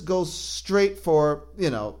and just go straight for,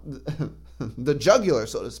 the jugular,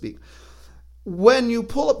 so to speak. When you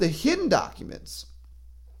pull up the hidden documents,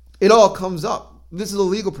 it all comes up. This is a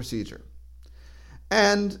legal procedure.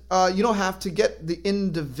 And you don't have to get the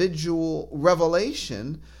individual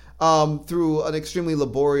revelation through an extremely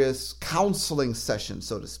laborious counseling session,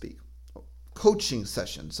 so to speak, coaching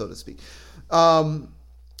session, so to speak.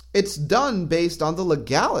 It's done based on the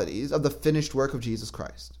legalities of the finished work of Jesus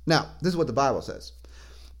Christ. Now, this is what the Bible says.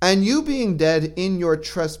 And you being dead in your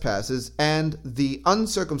trespasses and the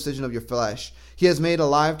uncircumcision of your flesh, he has made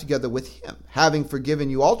alive together with him, having forgiven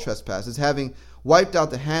you all trespasses, having wiped out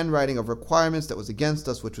the handwriting of requirements that was against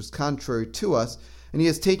us, which was contrary to us, and he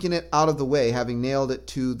has taken it out of the way, having nailed it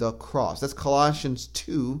to the cross. That's Colossians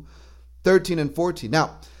 2, 13 and 14.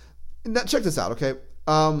 Now check this out, okay?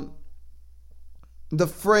 The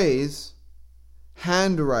phrase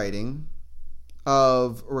handwriting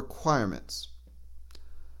of requirements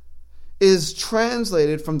is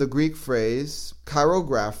translated from the Greek phrase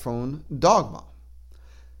chirographon dogma.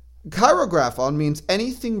 Chirographon means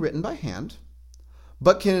anything written by hand,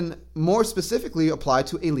 but can more specifically apply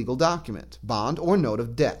to a legal document, bond, or note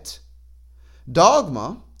of debt.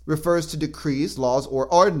 Dogma refers to decrees, laws, or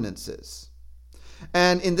ordinances,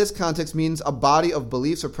 and in this context means a body of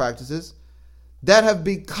beliefs or practices that have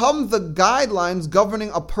become the guidelines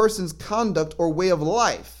governing a person's conduct or way of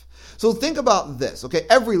life. So think about this, okay?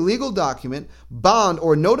 Every legal document, bond,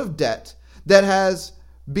 or note of debt that has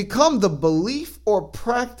become the belief or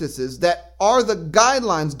practices that are the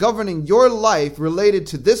guidelines governing your life related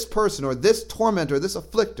to this person or this tormentor, this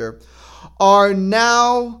afflictor, are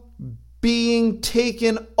now being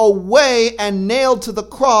taken away and nailed to the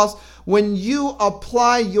cross when you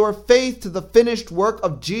apply your faith to the finished work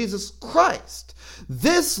of Jesus Christ.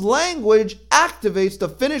 This language activates the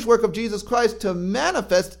finished work of Jesus Christ to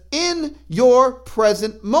manifest in your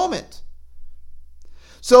present moment.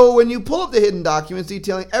 So when you pull up the hidden documents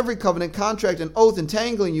detailing every covenant, contract, and oath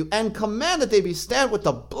entangling you and command that they be stamped with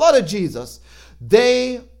the blood of Jesus,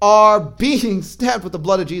 they are being stamped with the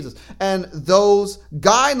blood of Jesus. And those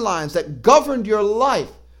guidelines that governed your life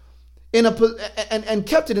and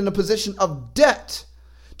kept it in a position of debt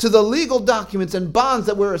to the legal documents and bonds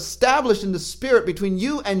that were established in the spirit between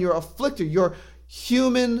you and your afflictor, your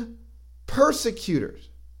human persecutors,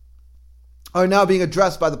 are now being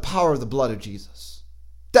addressed by the power of the blood of Jesus.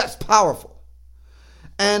 That's powerful.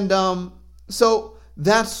 And so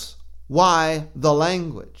that's why the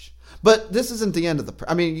language. But this isn't the end of the prayer.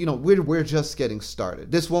 I mean, we're just getting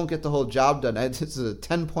started. This won't get the whole job done. This is a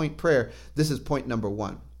 10-point prayer. This is point number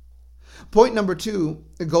 1. Point number 2,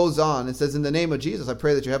 it goes on. It says, in the name of Jesus, I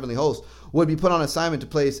pray that your heavenly host would be put on assignment to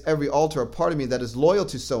place every altar or part of me that is loyal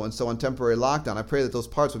to so-and-so on temporary lockdown. I pray that those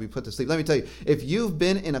parts would be put to sleep. Let me tell you, if you've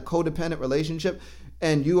been in a codependent relationship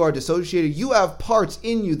and you are dissociated, you have parts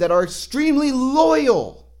in you that are extremely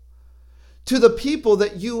loyal to the people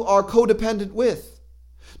that you are codependent with,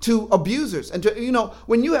 to abusers. And to,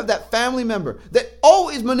 when you have that family member that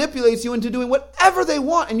always manipulates you into doing whatever they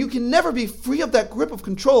want and you can never be free of that grip of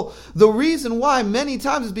control, the reason why many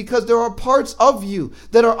times is because there are parts of you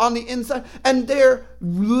that are on the inside and they're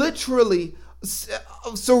literally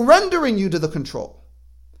surrendering you to the control.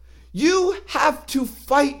 You have to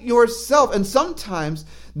fight yourself. And sometimes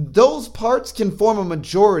those parts can form a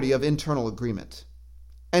majority of internal agreement.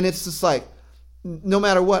 And it's just like, no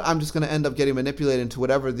matter what, I'm just going to end up getting manipulated into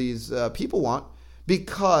whatever these people want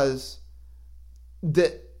because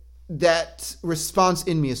that response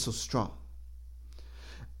in me is so strong.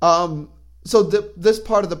 So this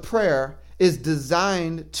part of the prayer is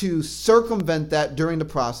designed to circumvent that during the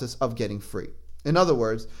process of getting free. In other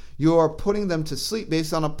words, you're putting them to sleep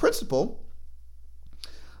based on a principle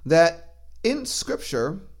that in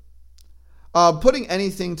Scripture, putting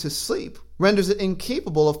anything to sleep renders it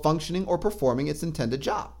incapable of functioning or performing its intended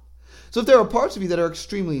job. So if there are parts of you that are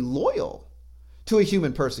extremely loyal to a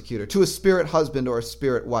human persecutor, to a spirit husband or a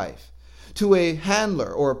spirit wife, to a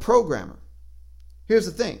handler or a programmer, here's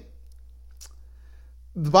the thing.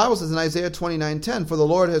 The Bible says in Isaiah 29:10, for the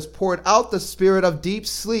Lord has poured out the spirit of deep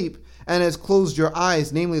sleep and has closed your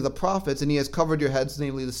eyes, namely the prophets, and he has covered your heads,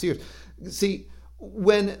 namely the seers. See,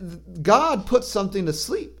 when God puts something to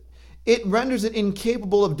sleep, it renders it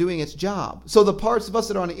incapable of doing its job. So the parts of us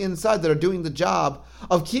that are on the inside that are doing the job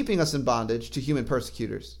of keeping us in bondage to human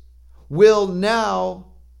persecutors will now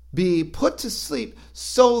be put to sleep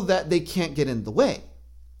so that they can't get in the way.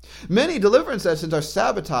 Many deliverance sessions are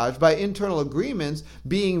sabotaged by internal agreements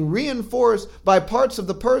being reinforced by parts of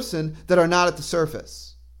the person that are not at the surface.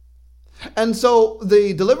 And so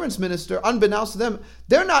the deliverance minister, unbeknownst to them,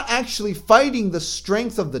 they're not actually fighting the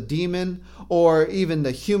strength of the demon or even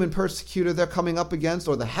the human persecutor they're coming up against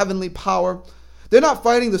or the heavenly power. They're not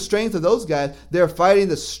fighting the strength of those guys. They're fighting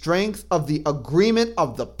the strength of the agreement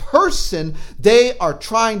of the person they are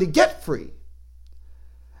trying to get free.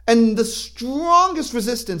 And the strongest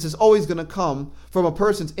resistance is always going to come from a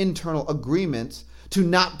person's internal agreement to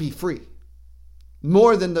not be free,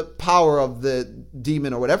 more than the power of the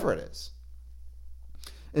demon or whatever it is.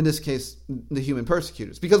 In this case, the human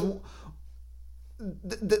persecutors. Because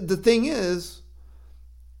the thing is,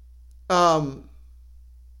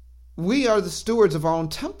 we are the stewards of our own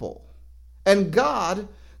temple. And God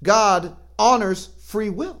honors free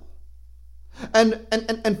will.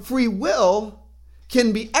 And free will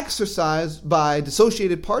can be exercised by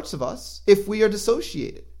dissociated parts of us if we are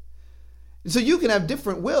dissociated. So you can have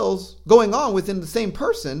different wills going on within the same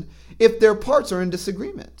person if their parts are in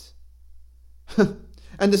disagreement.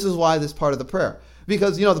 And this is why this part of the prayer.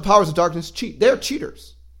 Because, the powers of darkness cheat. They're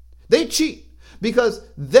cheaters. They cheat because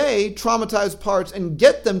they traumatize parts and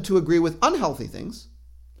get them to agree with unhealthy things.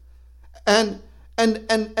 And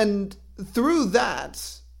through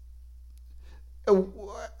that,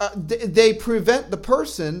 they prevent the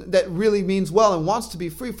person that really means well and wants to be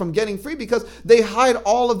free from getting free because they hide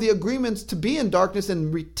all of the agreements to be in darkness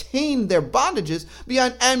and retain their bondages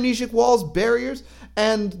behind amnesic walls, barriers,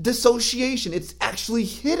 and dissociation. It's actually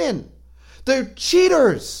hidden. They're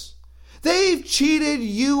cheaters. They've cheated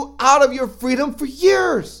you out of your freedom for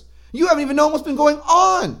years. You haven't even known what's been going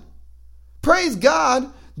on. Praise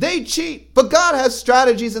God, they cheat. But God has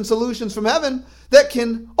strategies and solutions from heaven that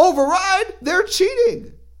can override their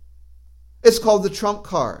cheating. It's called the trump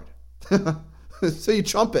card. So you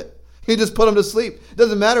trump it. You just put them to sleep. It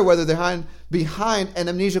doesn't matter whether they're behind an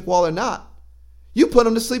amnesiac wall or not. You put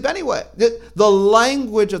them to sleep anyway. The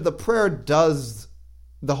language of the prayer does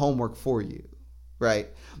the homework for you, right?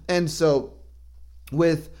 And so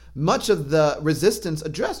with much of the resistance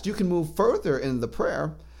addressed, you can move further in the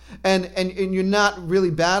prayer. And you're not really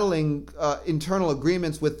battling internal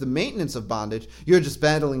agreements with the maintenance of bondage. You're just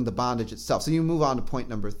battling the bondage itself. So you move on to point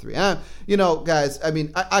number 3. And, guys,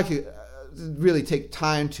 I could really take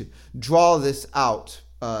time to draw this out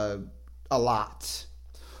a lot.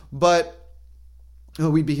 But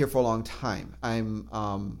we'd be here for a long time. I'm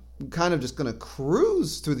kind of just going to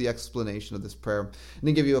cruise through the explanation of this prayer and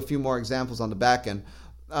then give you a few more examples on the back end.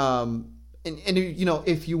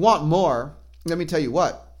 If you want more, let me tell you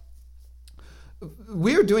what.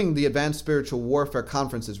 We're doing the Advanced Spiritual Warfare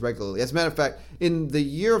conferences regularly. As a matter of fact, in the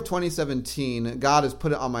year of 2017, God has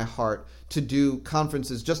put it on my heart to do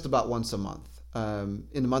conferences just about once a month. In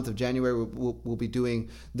the month of January, we'll be doing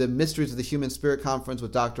the Mysteries of the Human Spirit Conference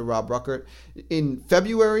with Dr. Rob Ruckert. In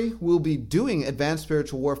February, we'll be doing Advanced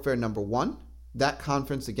Spiritual Warfare number 1, that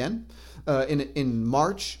conference again. In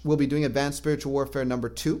March, we'll be doing Advanced Spiritual Warfare number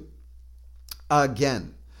 2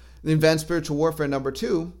 again. The Advanced Spiritual Warfare number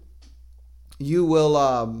 2, you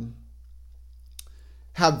will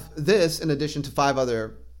have this in addition to 5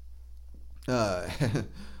 other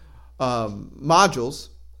modules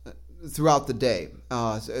throughout the day.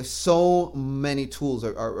 So many tools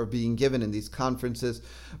are being given in these conferences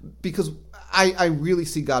because I really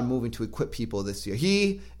see God moving to equip people this year.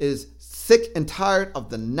 He is sick and tired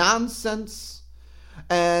of the nonsense,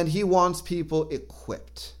 and he wants people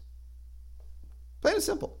equipped. Plain and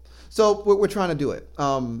simple. So we're trying to do it.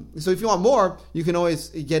 So if you want more, you can always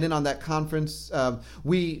get in on that conference.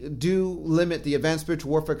 We do limit the Advanced Spiritual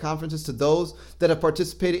Warfare conferences to those that have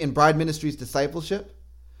participated in Bride Ministries discipleship.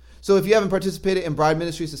 So if you haven't participated in Bride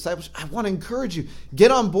Ministries discipleship, I want to encourage you,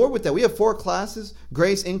 get on board with that. We have 4 classes: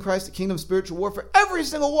 Grace in Christ, the Kingdom, Spiritual Warfare. Every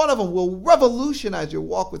single one of them will revolutionize your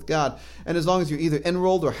walk with God. And as long as you're either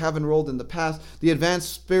enrolled or have enrolled in the past, the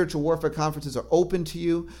Advanced Spiritual Warfare conferences are open to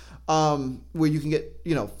you. Where you can get,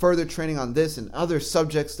 further training on this and other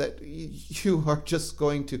subjects that you are just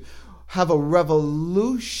going to have a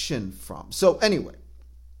revolution from. So anyway,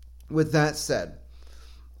 with that said,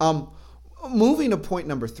 moving to point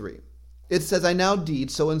number 3, it says, I now deed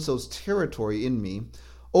so-and-so's territory in me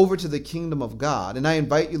over to the kingdom of God, and I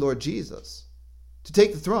invite you, Lord Jesus, to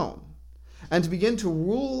take the throne and to begin to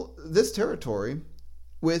rule this territory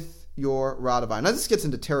with your rod of iron. Now this gets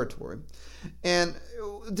into territory, and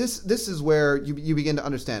this is where you begin to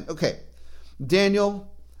understand. Okay,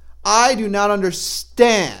 Daniel, I do not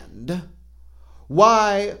understand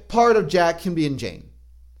why part of Jack can be in Jane.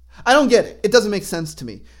 I don't get it. It doesn't make sense to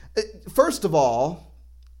me. First of all,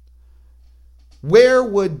 where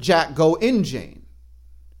would Jack go in Jane?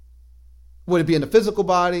 Would it be in the physical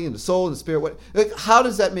body, in the soul, in the spirit? How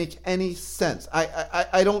does that make any sense?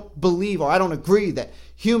 I don't believe, or I don't agree that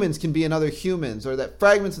humans can be in other humans, or that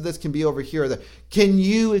fragments of this can be over here. Can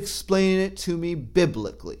you explain it to me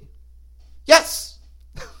biblically? Yes.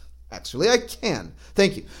 Actually, I can.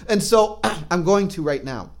 Thank you. And so I'm going to right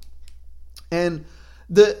now. And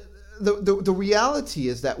the reality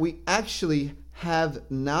is that we actually have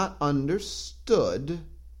not understood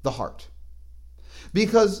the heart.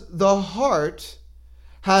 Because the heart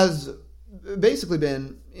has basically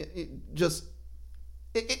been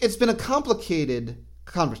it's been a complicated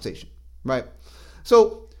conversation, right?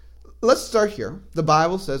 So let's start here. The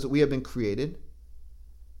Bible says that we have been created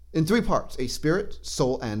in 3 parts: a spirit,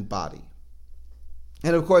 soul, and body.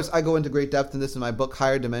 And of course, I go into great depth in this in my book,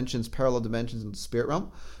 Higher Dimensions, Parallel Dimensions in the Spirit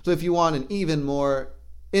Realm. So if you want an even more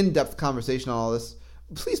in-depth conversation on all this,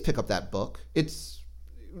 please pick up that book. It's,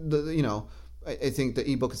 I think the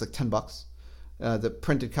ebook is like $10. The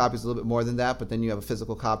printed copy is a little bit more than that, but then you have a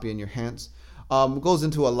physical copy in your hands. It goes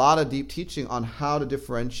into a lot of deep teaching on how to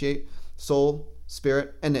differentiate soul,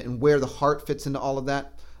 spirit, and where the heart fits into all of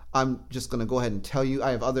that. I'm just going to go ahead and tell you,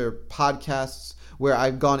 I have other podcasts where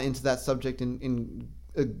I've gone into that subject in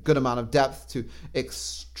a good amount of depth to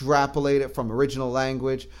extrapolate it from original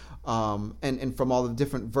language and from all the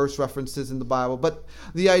different verse references in the Bible. But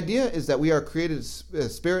the idea is that we are created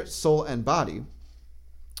as spirit, soul, and body.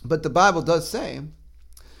 But the Bible does say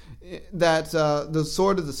that the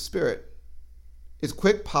sword of the Spirit is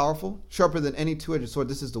quick, powerful, sharper than any two-edged sword.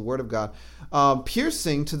 This is the word of God,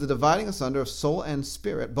 piercing to the dividing asunder of soul and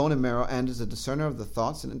spirit, bone and marrow, and is a discerner of the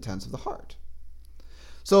thoughts and intents of the heart.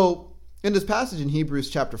 So in this passage in Hebrews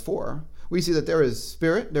chapter 4, we see that there is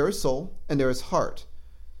spirit, there is soul, and there is heart.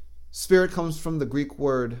 Spirit comes from the Greek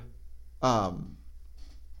word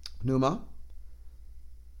pneuma.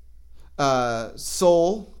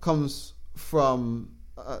 Soul comes from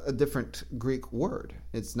a different Greek word.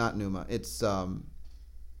 It's not pneuma. It's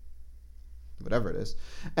whatever it is.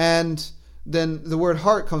 And then the word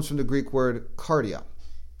heart comes from the Greek word cardia.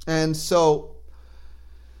 And so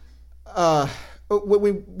when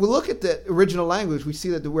we look at the original language, we see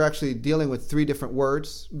that we're actually dealing with three different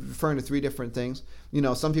words, referring to three different things.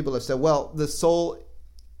 Some people have said, well, the soul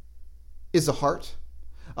is the heart.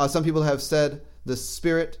 Some people have said the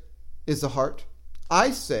spirit is the heart.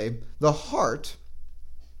 I say the heart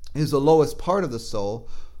is the lowest part of the soul,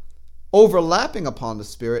 overlapping upon the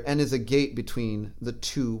spirit, and is a gate between the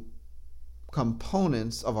two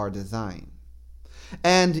components of our design.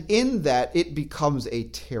 And in that, it becomes a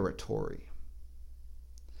territory.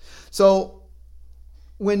 So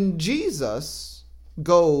when Jesus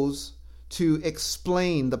goes to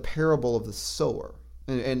explain the parable of the sower,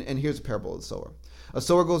 and here's the parable of the sower. A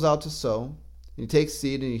sower goes out to sow. He takes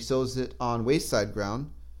seed and he sows it on wayside ground,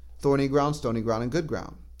 thorny ground, stony ground, and good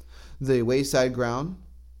ground. The wayside ground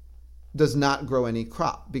does not grow any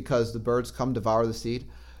crop because the birds come devour the seed.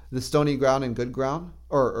 The stony ground and good ground,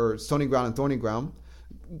 or stony ground and thorny ground,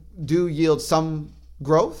 do yield some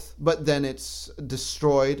growth, but then it's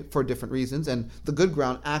destroyed for different reasons. And the good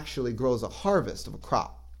ground actually grows a harvest of a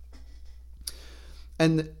crop.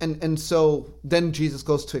 And so then Jesus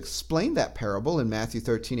goes to explain that parable in Matthew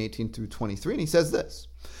 13:18-23, and he says this: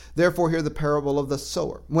 "Therefore hear the parable of the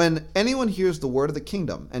sower. When anyone hears the word of the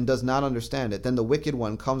kingdom and does not understand it, then the wicked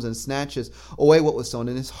one comes and snatches away what was sown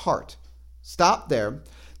in his heart." Stop there.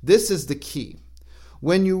 This is the key.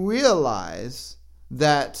 When you realize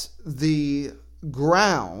that the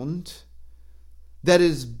ground that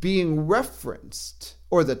is being referenced,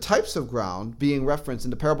 or the types of ground being referenced in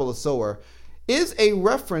the parable of the sower, is a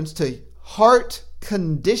reference to heart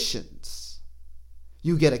conditions,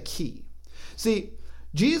 you get a key. See,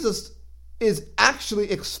 Jesus is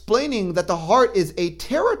actually explaining that the heart is a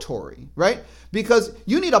territory, right? Because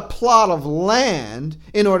you need a plot of land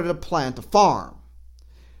in order to plant a farm.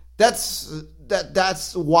 That's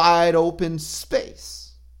wide open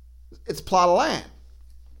space. It's a plot of land.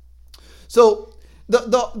 So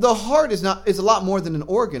the heart is a lot more than an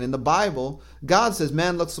organ. In the Bible, God says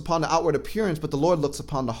man looks upon the outward appearance, but the Lord looks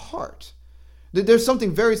upon the heart. There's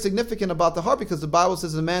something very significant about the heart, because the Bible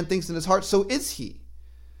says a man thinks in his heart, so is he.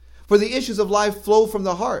 For the issues of life flow from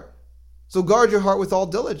the heart. So guard your heart with all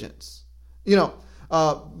diligence.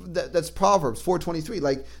 That's Proverbs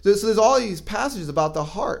 4:23. So there's all these passages about the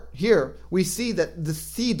heart. Here we see that the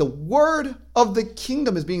seed, the word of the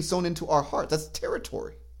kingdom, is being sown into our heart. That's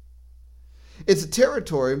territory. It's a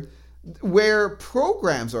territory where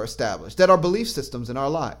programs are established that are belief systems in our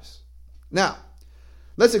lives. Now,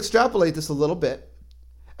 let's extrapolate this a little bit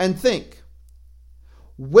and think,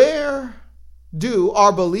 where do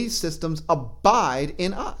our belief systems abide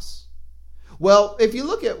in us? Well, if you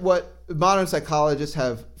look at what modern psychologists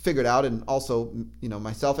have figured out, and also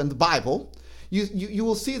myself and the Bible, you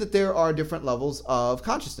will see that there are different levels of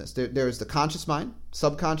consciousness. There's the conscious mind,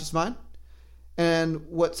 subconscious mind, and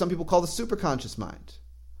what some people call the superconscious mind.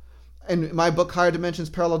 In my book, Higher Dimensions,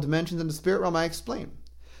 Parallel Dimensions in the Spirit Realm, I explain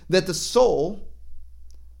that the soul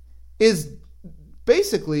is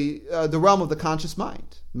basically the realm of the conscious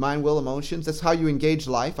mind. Mind, will, emotions. That's how you engage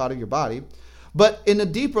life out of your body. But in the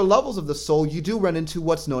deeper levels of the soul, you do run into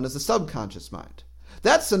what's known as the subconscious mind.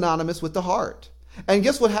 That's synonymous with the heart. And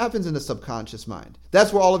guess what happens in the subconscious mind?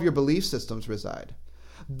 That's where all of your belief systems reside.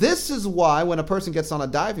 This is why when a person gets on a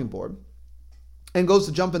diving board and goes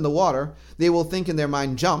to jump in the water, they will think in their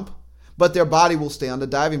mind jump, but their body will stay on the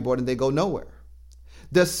diving board and they go nowhere.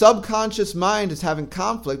 The subconscious mind is having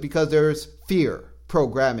conflict because there's fear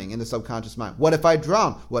programming in the subconscious mind. What if I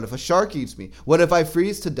drown? What if a shark eats me? What if I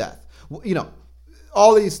freeze to death?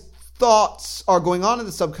 All these thoughts are going on in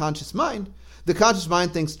the subconscious mind. The conscious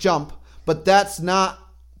mind thinks jump, but that's not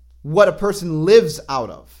what a person lives out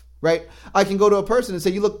of, right? I can go to a person and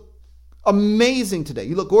say, you look amazing today.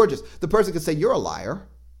 You look gorgeous. The person could say, you're a liar.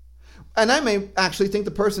 And I may actually think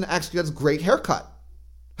the person actually has a great haircut.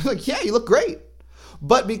 Like, yeah, you look great.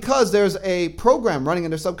 But because there's a program running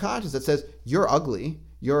in their subconscious that says, you're ugly,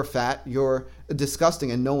 you're fat, you're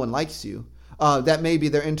disgusting, and no one likes you. That may be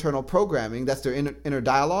their internal programming. That's their inner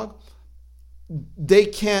dialogue. They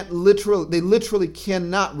literally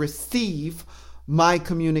cannot receive my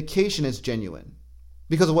communication is genuine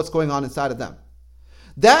because of what's going on inside of them.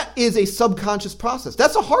 That is a subconscious process.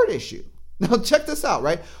 That's a heart issue. Now check this out,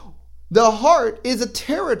 right? The heart is a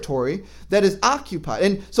territory that is occupied.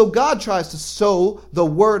 And so God tries to sow the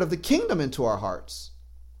word of the kingdom into our hearts.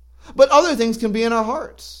 But other things can be in our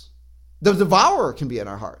hearts. The devourer can be in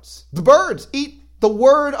our hearts. The birds eat the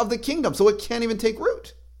word of the kingdom, so it can't even take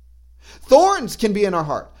root. Thorns can be in our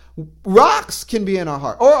heart. Rocks can be in our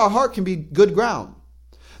heart. Or our heart can be good ground.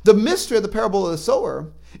 The mystery of the parable of the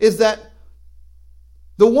sower is that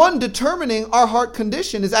the one determining our heart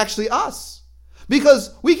condition is actually us.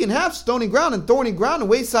 Because we can have stony ground and thorny ground and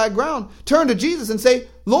wayside ground, turn to Jesus and say,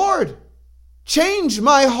 Lord, change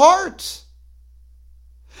my heart.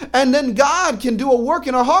 And then God can do a work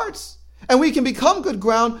in our hearts. And we can become good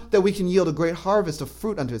ground that we can yield a great harvest of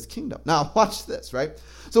fruit unto his kingdom. Now, watch this, right?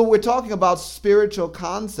 So we're talking about spiritual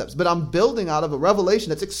concepts, but I'm building out of a revelation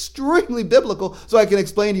that's extremely biblical so I can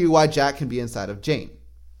explain to you why Jack can be inside of Jane.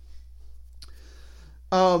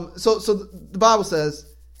 So the Bible says,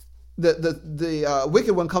 the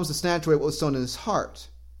wicked one comes to snatch away what was sown in his heart.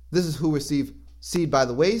 This is who receive seed by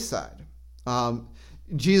the wayside.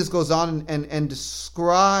 Jesus goes on and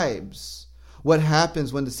describes what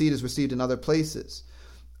happens when the seed is received in other places.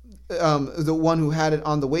 The one who had it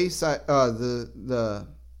on the wayside, the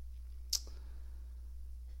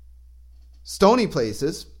stony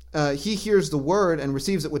places, he hears the word and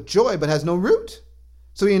receives it with joy, but has no root.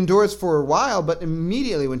 So he endures for a while, but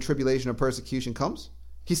immediately when tribulation or persecution comes,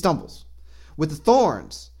 he stumbles. With the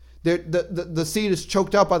thorns, the seed is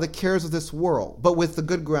choked out by the cares of this world. But with the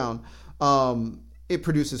good ground, it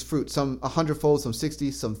produces fruit. Some 100-fold, some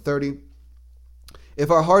 60, some 30. If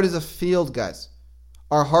our heart is a field, guys,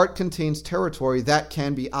 our heart contains territory that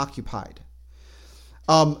can be occupied.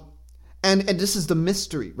 And this is the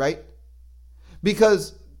mystery, right?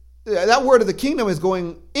 Because that word of the kingdom is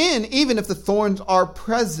going in even if the thorns are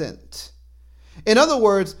present. In other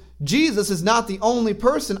words, Jesus is not the only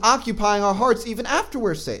person occupying our hearts even after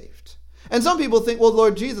we're saved. And some people think, well,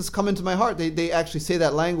 Lord Jesus, come into my heart. They actually say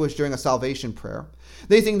that language during a salvation prayer.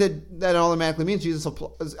 They think that automatically means Jesus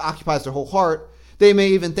occupies their whole heart. They may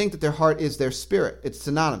even think that their heart is their spirit. It's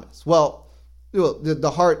synonymous. Well,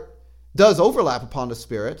 the heart does overlap upon the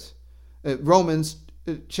spirit. Romans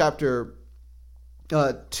chapter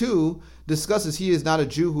 2 discusses he is not a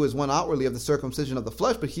Jew who is one outwardly of the circumcision of the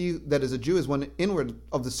flesh, but he that is a Jew is one inward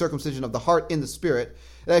of the circumcision of the heart in the spirit.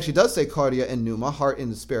 It actually does say cardia and pneuma, heart in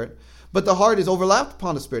the spirit. But the heart is overlapped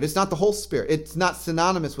upon the spirit. It's not the whole spirit. It's not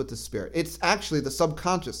synonymous with the spirit. It's actually the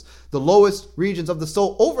subconscious, the lowest regions of the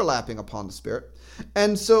soul overlapping upon the spirit.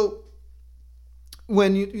 And so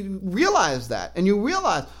when you realize that, and you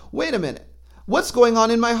realize, wait a minute, what's going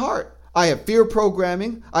on in my heart? I have fear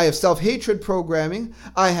programming. I have self-hatred programming.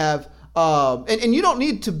 I have, and you don't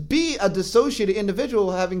need to be a dissociated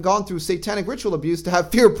individual having gone through satanic ritual abuse to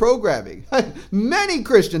have fear programming. Many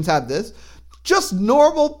Christians have this. Just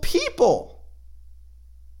normal people.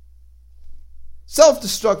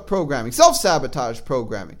 Self-destruct programming, self-sabotage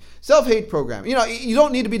programming, self-hate programming. You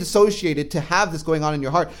don't need to be dissociated to have this going on in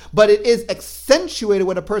your heart, but it is accentuated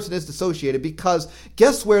when a person is dissociated because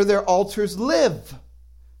guess where their altars live?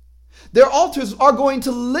 Their altars are going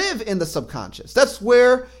to live in the subconscious. That's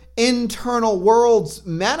where internal worlds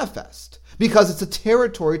manifest because it's a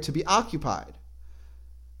territory to be occupied.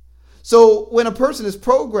 So when a person is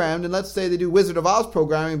programmed, and let's say they do Wizard of Oz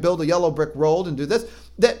programming, build a yellow brick road and do this,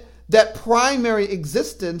 that primary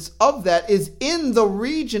existence of that is in the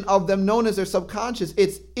region of them known as their subconscious.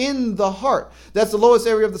 It's in the heart. That's the lowest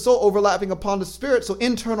area of the soul overlapping upon the spirit. So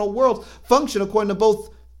internal worlds function according to both,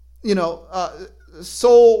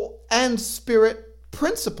 soul and spirit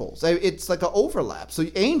principles. It's like an overlap. So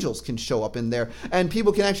angels can show up in there and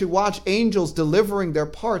people can actually watch angels delivering their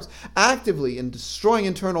parts actively and destroying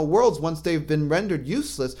internal worlds once they've been rendered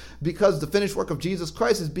useless because the finished work of Jesus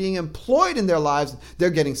Christ is being employed in their lives. They're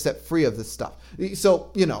getting set free of this stuff.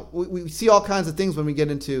 So, we see all kinds of things when we get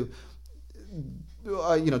into,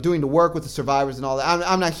 doing the work with the survivors and all that.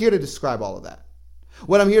 I'm not here to describe all of that.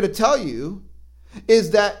 What I'm here to tell you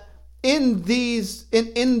is that in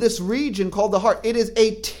this region called the heart, it is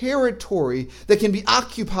a territory that can be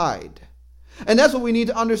occupied. And that's what we need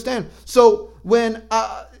to understand. So when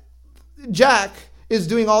Jack is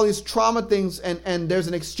doing all these trauma things and there's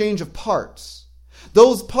an exchange of parts,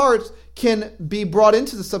 those parts can be brought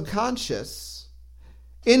into the subconscious,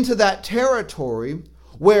 into that territory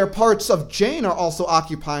where parts of Jane are also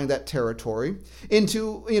occupying that territory,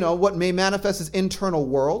 into what may manifest as internal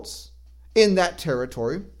worlds in that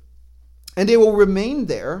territory. And they will remain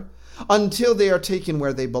there until they are taken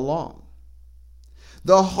where they belong.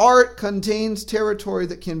 The heart contains territory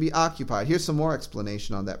that can be occupied. Here's some more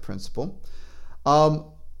explanation on that principle.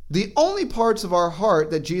 The only parts of our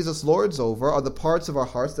heart that Jesus lords over are the parts of our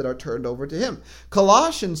hearts that are turned over to him.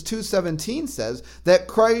 Colossians 2:17 says that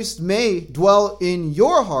Christ may dwell in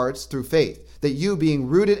your hearts through faith, that you, being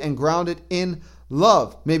rooted and grounded in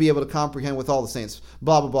love, may be able to comprehend with all the saints,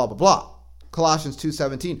 blah, blah, blah, blah, blah. Colossians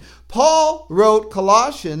 2:17. Paul wrote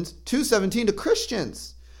Colossians 2:17 to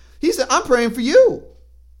Christians. He said, I'm praying for you.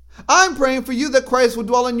 I'm praying for you that Christ would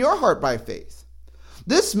dwell in your heart by faith.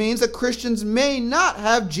 This means that Christians may not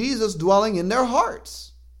have Jesus dwelling in their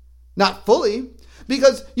hearts. Not fully,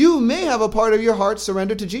 because you may have a part of your heart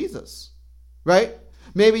surrendered to Jesus, right?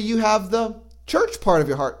 Maybe you have the church part of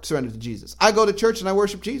your heart surrendered to Jesus. I go to church and I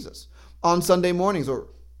worship Jesus on Sunday mornings or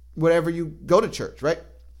whenever you go to church, right?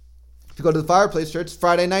 If you go to the Fireplace Church,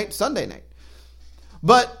 Friday night, Sunday night.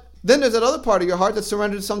 But then there's that other part of your heart that's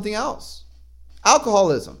surrendered to something else.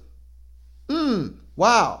 Alcoholism.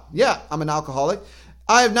 Wow. Yeah, I'm an alcoholic.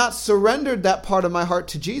 I have not surrendered that part of my heart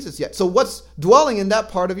to Jesus yet. So what's dwelling in that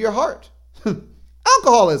part of your heart?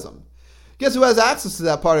 Alcoholism. Guess who has access to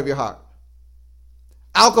that part of your heart?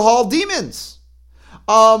 Alcohol demons.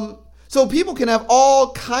 So people can have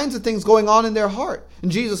all kinds of things going on in their heart.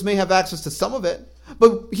 And Jesus may have access to some of it,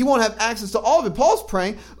 but he won't have access to all of it. Paul's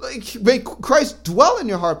praying, may Christ dwell in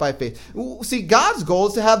your heart by faith. See, God's goal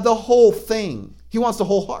is to have the whole thing. He wants the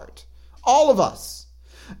whole heart. All of us.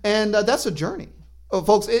 And that's a journey.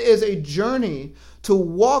 Folks, it is a journey to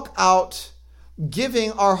walk out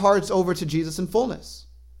giving our hearts over to Jesus in fullness.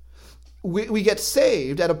 We get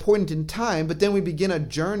saved at a point in time, but then we begin a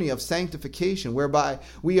journey of sanctification whereby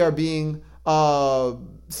we are being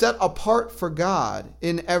set apart for God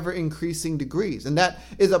in ever-increasing degrees. And that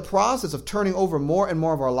is a process of turning over more and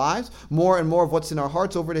more of our lives, more and more of what's in our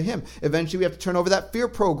hearts over to him. Eventually, we have to turn over that fear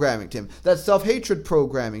programming to him, that self-hatred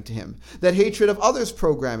programming to him, that hatred of others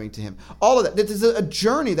programming to him. All of that. This is a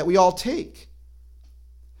journey that we all take.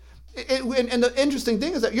 And the interesting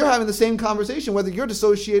thing is that you're having the same conversation whether you're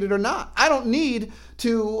dissociated or not. I don't need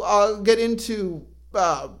to get into,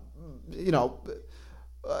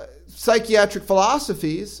 psychiatric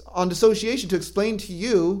philosophies on dissociation to explain to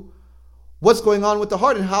you what's going on with the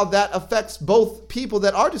heart and how that affects both people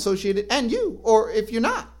that are dissociated and you, or if you're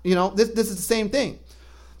not. This is the same thing.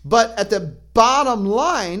 But at the bottom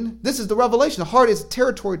line, this is the revelation. The heart is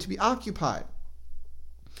territory to be occupied.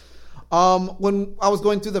 When I was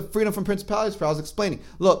going through the Freedom from Principalities prayer, I was explaining,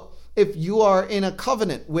 look, if you are in a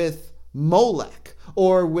covenant with Molech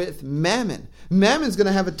or with Mammon, Mammon's going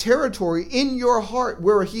to have a territory in your heart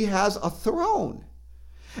where he has a throne.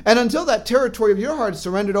 And until that territory of your heart is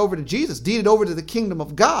surrendered over to Jesus, deeded over to the kingdom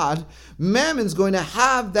of God, Mammon's going to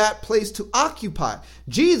have that place to occupy.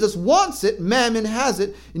 Jesus wants it, Mammon has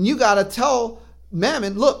it, and you got to tell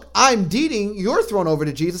Mammon, look, I'm deeding your throne over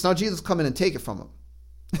to Jesus. Now Jesus come in and take it from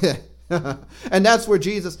him. And that's where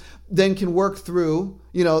Jesus then can work through,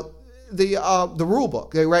 the rule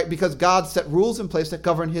book, right? Because God set rules in place that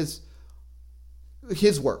govern his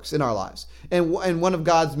works in our lives. And one of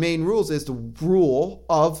God's main rules is the rule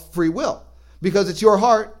of free will. Because it's your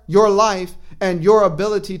heart, your life, and your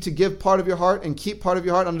ability to give part of your heart and keep part of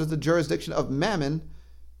your heart under the jurisdiction of Mammon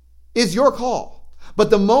is your call. But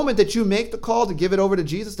the moment that you make the call to give it over to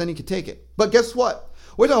Jesus, then he can take it. But guess what?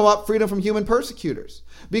 We're talking about freedom from human persecutors.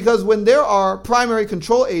 Because when there are primary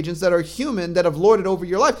control agents that are human that have lorded over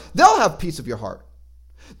your life, they'll have piece of your heart.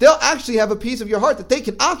 They'll actually have a piece of your heart that they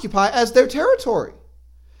can occupy as their territory.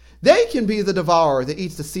 They can be the devourer that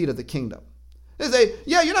eats the seed of the kingdom. They say,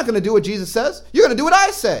 yeah, you're not going to do what Jesus says. You're going to do what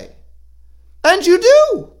I say. And you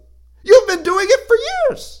do. You've been doing it for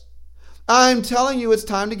years. I'm telling you, it's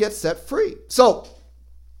time to get set free. So,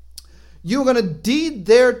 you're going to deed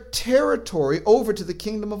their territory over to the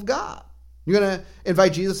kingdom of God. You're going to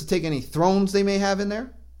invite Jesus to take any thrones they may have in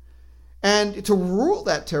there and to rule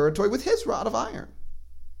that territory with his rod of iron.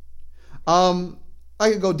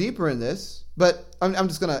 I could go deeper in this, but I'm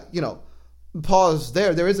just going to, pause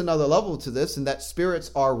there. There is another level to this, and that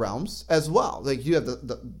spirits are realms as well. Like you have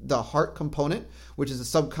the heart component, which is a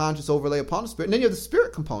subconscious overlay upon the spirit, and then you have the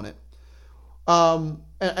spirit component.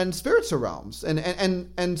 And spirits are realms.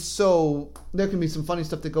 And so there can be some funny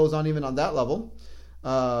stuff that goes on even on that level.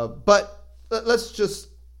 But let's just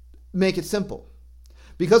make it simple.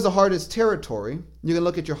 Because the heart is territory, you can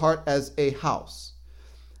look at your heart as a house.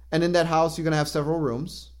 And in that house, you're going to have several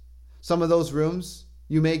rooms. Some of those rooms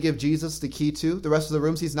you may give Jesus the key to. The rest of the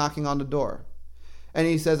rooms, he's knocking on the door. And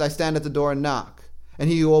he says, I stand at the door and knock. And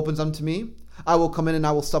he who opens unto me, I will come in and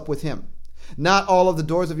I will sup with him. Not all of the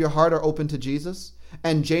doors of your heart are open to Jesus.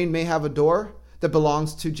 And Jane may have a door that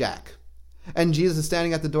belongs to Jack. And Jesus is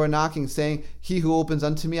standing at the door knocking, saying, "He who opens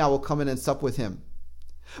unto me, I will come in and sup with him."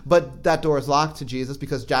 But that door is locked to Jesus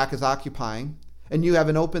because Jack is occupying. And you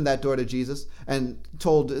haven't opened that door to Jesus and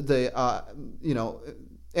told the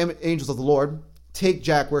angels of the Lord, take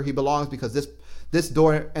Jack where he belongs, because this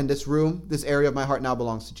door and this room, this area of my heart now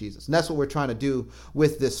belongs to Jesus. And that's what we're trying to do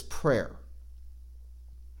with this prayer.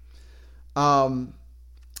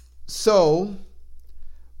 So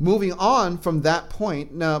moving on from that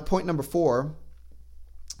point, now point number 4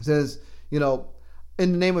 says,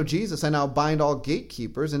 in the name of Jesus, I now bind all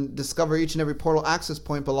gatekeepers and discover each and every portal access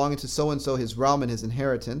point belonging to so-and-so, his realm and his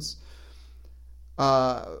inheritance.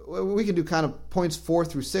 We can do kind of points 4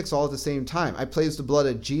 through 6 all at the same time. I place the blood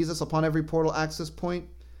of Jesus upon every portal access point,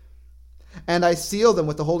 and I seal them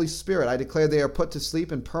with the Holy Spirit. I declare they are put to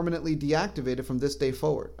sleep and permanently deactivated from this day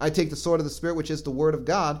forward. I take the sword of the Spirit, which is the word of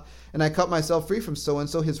God, and I cut myself free from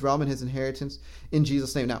so-and-so, his realm and his inheritance, in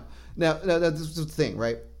Jesus' name. Now this is the thing,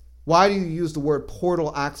 right? Why do you use the word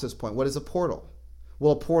portal access point? What is a portal?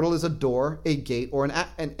 Well, a portal is a door, a gate, or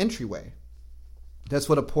an entryway. That's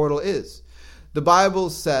what a portal is. The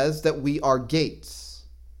Bible says that we are gates.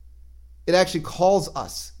 It actually calls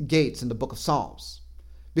us gates in the book of Psalms.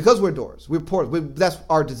 Because we're doors, we're portals. That's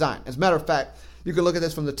our design. As a matter of fact, you can look at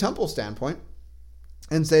this from the temple standpoint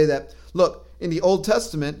and say that, look, in the Old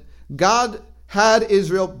Testament, God had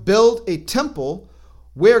Israel build a temple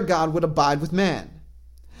where God would abide with man.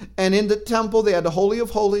 And in the temple, they had the Holy of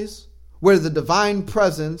Holies, where the divine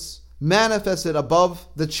presence manifested above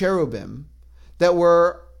the cherubim that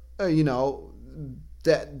were,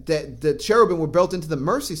 that the cherubim were built into the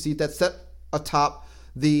mercy seat that sat atop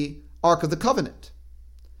the Ark of the Covenant.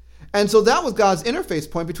 And so that was God's interface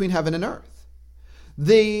point between heaven and earth.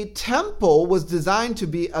 The temple was designed to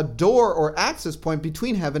be a door or access point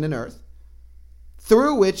between heaven and earth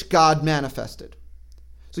through which God manifested.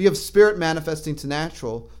 So you have spirit manifesting to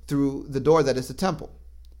natural through the door that is the temple,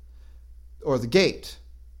 or the gate,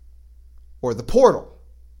 or the portal.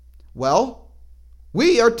 Well,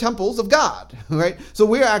 we are temples of God, right? So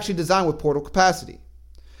we are actually designed with portal capacity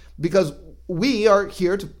because we are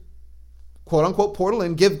here to, quote unquote, portal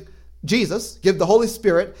and give the Holy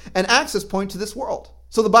Spirit an access point to this world.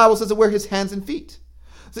 So the Bible says that we're his hands and feet.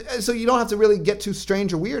 So you don't have to really get too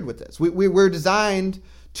strange or weird with this. We're designed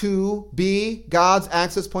to be God's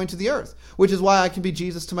access point to the earth, which is why I can be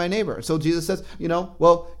Jesus to my neighbor. So Jesus says,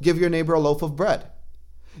 give your neighbor a loaf of bread.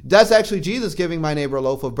 That's actually Jesus giving my neighbor a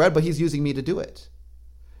loaf of bread, but he's using me to do it.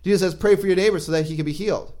 Jesus says, pray for your neighbor so that he can be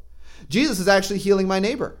healed. Jesus is actually healing my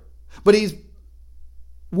neighbor, but he's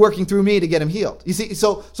working through me to get him healed. You see,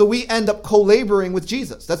 so we end up co-laboring with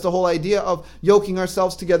Jesus. That's the whole idea of yoking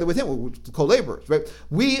ourselves together with him. We're co-laborers, right?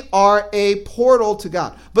 We are a portal to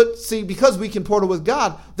God. But see, because we can portal with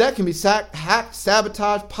God, that can be hacked,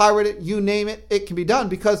 sabotaged, pirated, you name it. It can be done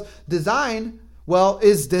because design,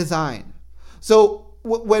 is design. So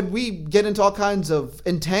when we get into all kinds of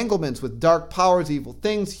entanglements with dark powers, evil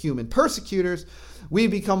things, human persecutors, we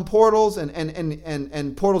become portals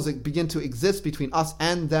and portals that begin to exist between us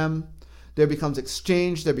and them. There becomes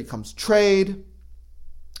exchange. There becomes trade.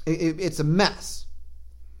 It's a mess.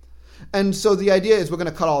 And so the idea is we're going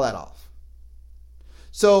to cut all that off.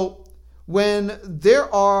 So when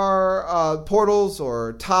there are portals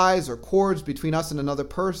or ties or cords between us and another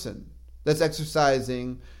person that's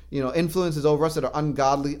exercising influences over us that are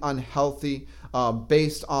ungodly, unhealthy,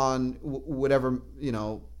 based on whatever,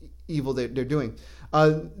 evil they're doing.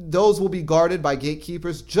 Those will be guarded by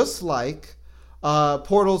gatekeepers, just like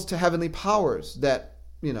portals to heavenly powers that,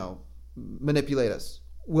 manipulate us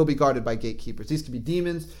will be guarded by gatekeepers. These could be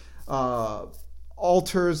demons,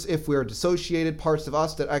 altars, if we're dissociated, parts of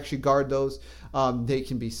us that actually guard those. They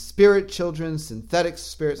can be spirit children, synthetic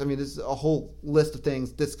spirits. I mean, this is a whole list of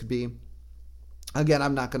things this could be. Again,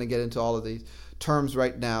 I'm not going to get into all of these terms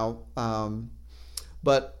right now.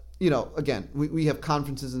 But, again, we have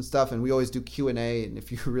conferences and stuff, and we always do Q&A. And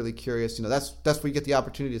if you're really curious, that's where you get the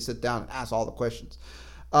opportunity to sit down and ask all the questions.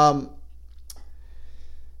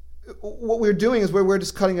 What we're doing is we're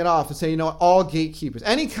just cutting it off and saying, all gatekeepers,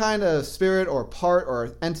 any kind of spirit or part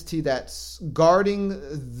or entity that's guarding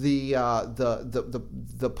the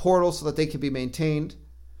portal so that they can be maintained,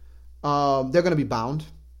 they're going to be bound.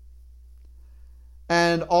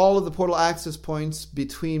 And all of the portal access points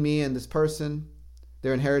between me and this person,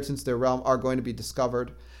 their inheritance, their realm, are going to be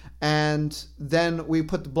discovered. And then we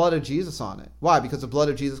put the blood of Jesus on it. Why? Because the blood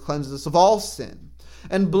of Jesus cleanses us of all sin.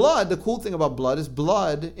 And blood, the cool thing about blood is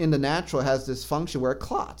blood in the natural has this function where it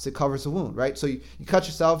clots. It covers a wound, right? So you cut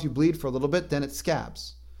yourself, you bleed for a little bit, then it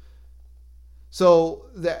scabs. So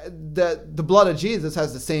the blood of Jesus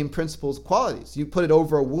has the same principles, qualities. You put it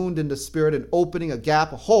over a wound in the spirit, an opening, a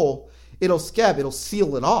gap, a hole, it'll scab, it'll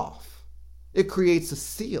seal it off. It creates a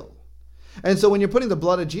seal. And so when you're putting the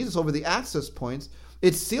blood of Jesus over the access points,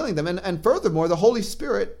 it's sealing them. And furthermore, the Holy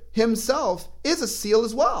Spirit himself is a seal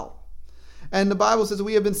as well. And the Bible says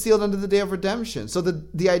we have been sealed unto the day of redemption. So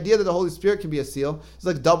the idea that the Holy Spirit can be a seal is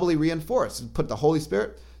like doubly reinforced. Put the Holy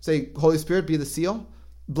Spirit, say, Holy Spirit, be the seal.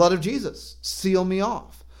 Blood of Jesus, seal me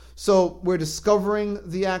off. So we're discovering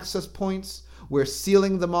the access points. We're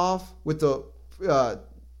sealing them off with the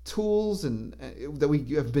tools that we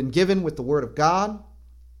have been given with the Word of God.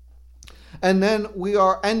 And then we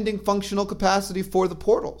are ending functional capacity for the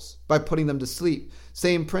portals by putting them to sleep.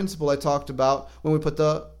 Same principle I talked about when we put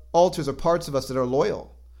the altars or parts of us that are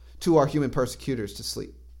loyal to our human persecutors to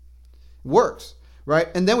sleep. It works, right?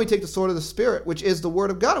 And then we take the sword of the Spirit, which is the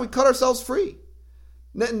Word of God, and we cut ourselves free.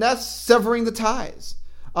 And that's severing the ties.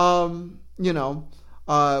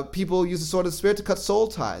 People use the sword of the Spirit to cut soul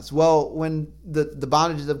ties. Well, when the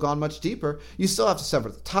bondages have gone much deeper, you still have to sever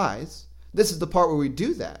the ties. This is the part where we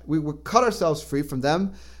do that. We cut ourselves free from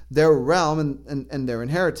them, their realm, and their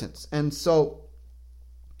inheritance. And so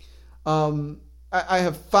I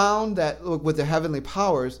have found that with the heavenly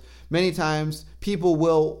powers, many times people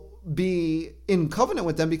will be in covenant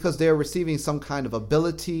with them because they are receiving some kind of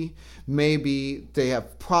ability. Maybe they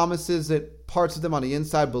have promises that parts of them on the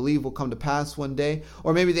inside believe will come to pass one day,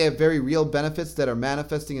 or maybe they have very real benefits that are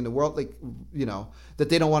manifesting in the world, that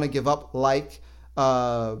they don't want to give up, like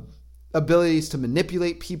abilities to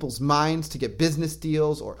manipulate people's minds to get business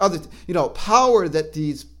deals or other, power that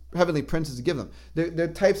these heavenly princes give them. They're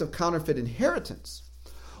types of counterfeit inheritance.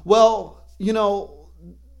 Well,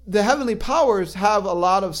 the heavenly powers have a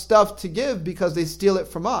lot of stuff to give because they steal it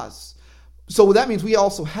from us. So that means we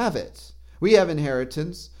also have it. We have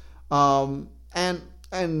inheritance. There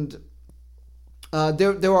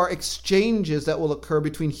are exchanges that will occur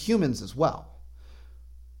between humans as well,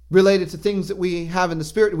 related to things that we have in the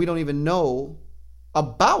spirit we don't even know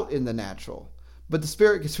about in the natural. But the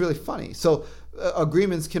spirit gets really funny. So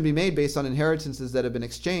agreements can be made based on inheritances that have been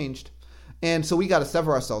exchanged. And so we got to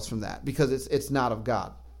sever ourselves from that because it's not of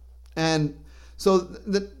God. And so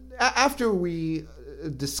after we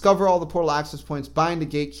discover all the portal access points, bind the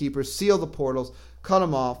gatekeepers, seal the portals, cut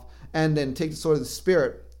them off, and then take the sword of the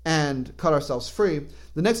Spirit and cut ourselves free,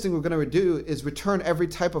 the next thing we're going to do is return every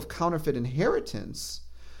type of counterfeit inheritance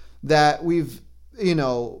that we've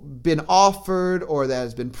been offered or that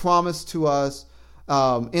has been promised to us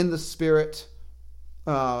in the Spirit,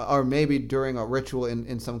 or maybe during a ritual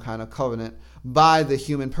in some kind of covenant by the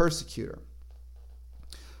human persecutor.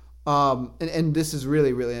 And this is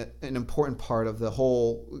really, really an important part of the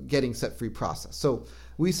whole getting set free process. So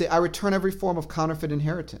we say, I return every form of counterfeit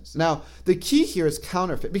inheritance. Now, the key here is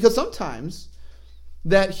counterfeit, because sometimes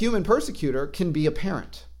that human persecutor can be a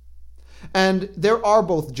parent. And there are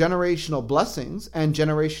both generational blessings and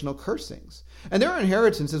generational cursings. And there are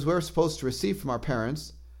inheritances we're supposed to receive from our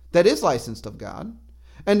parents that is licensed of God.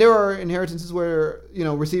 And there are inheritances we're,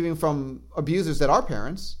 receiving from abusers that are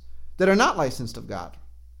parents that are not licensed of God.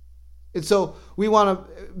 And so we want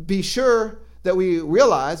to be sure that we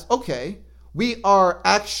realize, okay, we are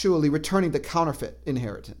actually returning the counterfeit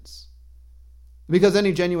inheritance. Because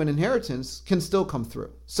any genuine inheritance can still come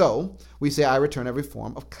through. So we say, I return every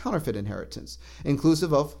form of counterfeit inheritance,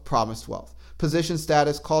 inclusive of promised wealth, position,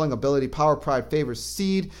 status, calling, ability, power, pride, favor,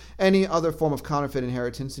 seed, any other form of counterfeit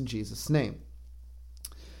inheritance in Jesus' name.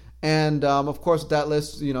 And of course, with that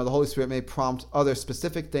list, the Holy Spirit may prompt other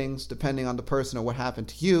specific things depending on the person or what happened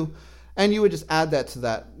to you. And you would just add that to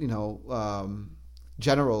that,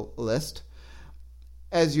 general list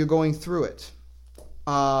as you're going through it.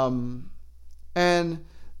 And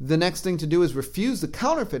the next thing to do is refuse the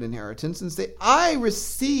counterfeit inheritance and say, I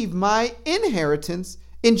receive my inheritance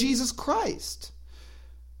in Jesus Christ.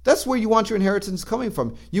 That's where you want your inheritance coming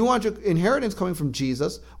from. You want your inheritance coming from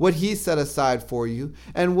Jesus, what he set aside for you,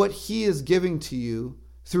 and what he is giving to you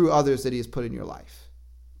through others that he has put in your life.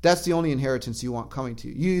 That's the only inheritance you want coming to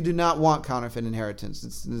you. You do not want counterfeit inheritance.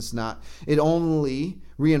 It's not. It only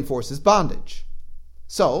reinforces bondage.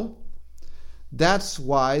 So that's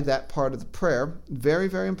why that part of the prayer, very,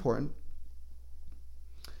 very important.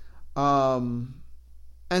 And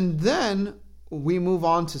then we move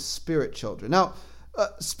on to spirit children. Now,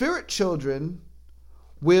 spirit children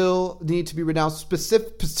will need to be renounced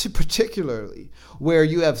particularly where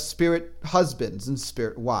you have spirit husbands and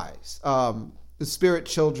spirit wives. The spirit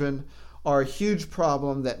children are a huge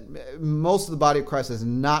problem that most of the body of Christ has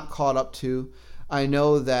not caught up to. I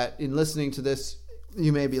know that in listening to this,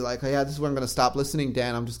 you may be like, oh, yeah, this is where I'm going to stop listening,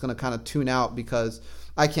 Dan. I'm just going to kind of tune out because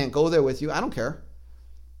I can't go there with you. I don't care.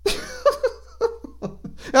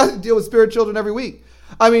 I have to deal with spirit children every week.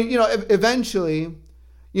 I mean, eventually,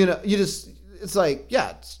 it's like,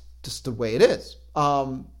 yeah, it's just the way it is.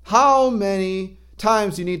 How many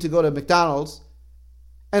times do you need to go to McDonald's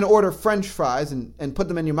and order French fries and put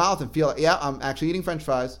them in your mouth and feel like, yeah, I'm actually eating French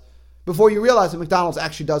fries, before you realize that McDonald's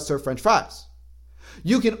actually does serve French fries?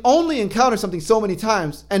 You can only encounter something so many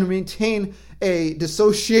times and maintain a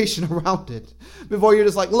dissociation around it before you're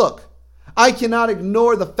just like, look, I cannot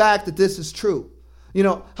ignore the fact that this is true.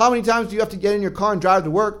 How many times do you have to get in your car and drive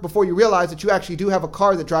to work before you realize that you actually do have a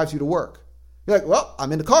car that drives you to work? You're like, well,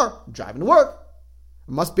 I'm in the car, I'm driving to work.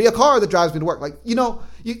 It must be a car that drives me to work. Like,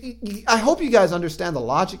 I hope you guys understand the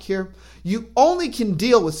logic here. You only can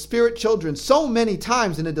deal with spirit children so many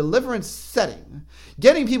times in a deliverance setting,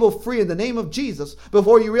 getting people free in the name of Jesus,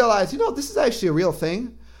 before you realize, this is actually a real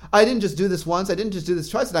thing. I didn't just do this once. I didn't just do this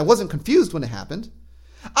twice. And I wasn't confused when it happened.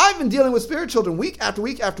 I've been dealing with spirit children week after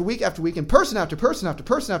week after week after week, and person after person after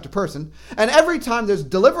person after person. And every time there's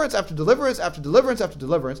deliverance after deliverance after deliverance after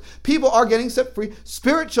deliverance, people are getting set free.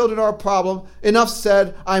 Spirit children are a problem. Enough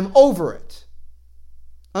said. I'm over it.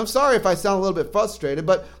 I'm sorry if I sound a little bit frustrated,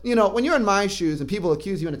 but when you're in my shoes and people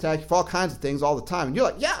accuse you and attack you for all kinds of things all the time, and you're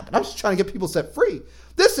like, yeah, but I'm just trying to get people set free.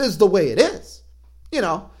 This is the way it is. You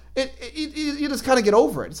just kind of get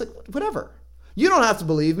over it. It's like, whatever. You don't have to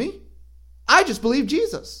believe me. I just believe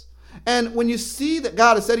Jesus. And when you see that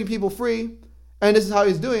God is setting people free, and this is how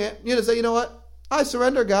he's doing it, you just say, you know what? I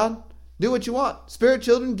surrender, God. Do what you want. Spirit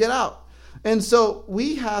children, get out. And so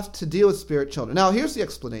we have to deal with spirit children. Now, here's the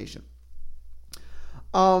explanation.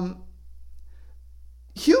 Human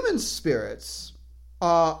spirits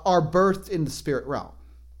are birthed in the spirit realm.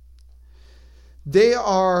 They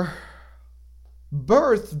are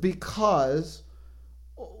birthed because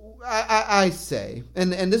I say,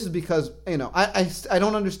 and this is because, I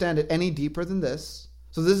don't understand it any deeper than this.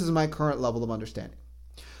 So this is my current level of understanding.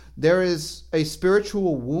 There is a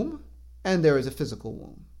spiritual womb and there is a physical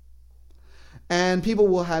womb. And people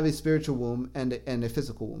will have a spiritual womb and a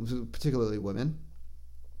physical womb, particularly women.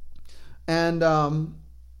 And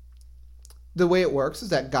the way it works is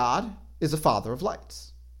that God is the Father of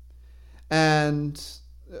lights and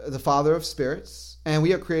the Father of spirits. And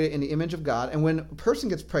we are created in the image of God. And when a person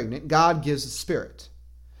gets pregnant, God gives a spirit.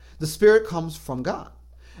 The spirit comes from God.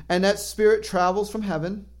 And that spirit travels from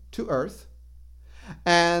heaven to earth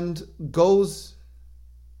and goes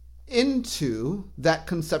into that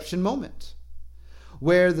conception moment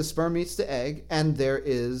where the sperm meets the egg and there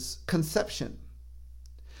is conception.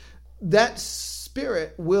 That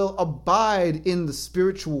spirit will abide in the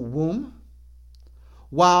spiritual womb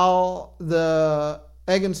while the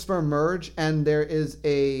egg and sperm merge, and there is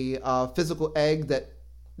a physical egg that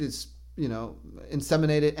is,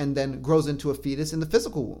 inseminated and then grows into a fetus in the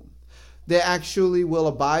physical womb. They actually will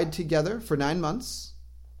abide together for 9 months.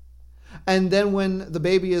 And then when the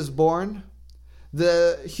baby is born,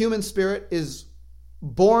 the human spirit is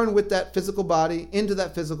born with that physical body into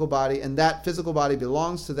that physical body, and that physical body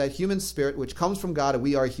belongs to that human spirit, which comes from God, and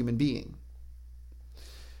we are a human being.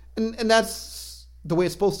 And that's the way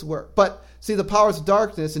it's supposed to work. But see, the powers of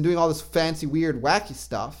darkness and doing all this fancy, weird, wacky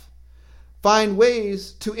stuff find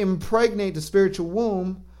ways to impregnate the spiritual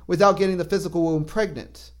womb without getting the physical womb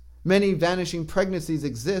pregnant. Many vanishing pregnancies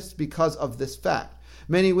exist because of this fact.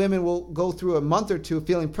 Many women will go through a month or two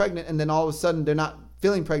feeling pregnant, and then all of a sudden they're not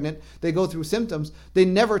feeling pregnant. They go through symptoms. They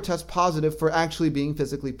never test positive for actually being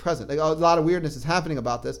physically present. Like, a lot of weirdness is happening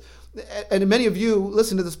about this. And many of you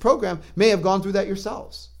listen to this program may have gone through that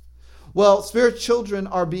yourselves. Well, spirit children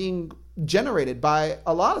are being generated by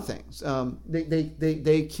a lot of things.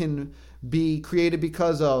 They can be created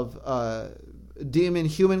because of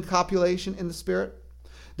demon-human copulation in the spirit.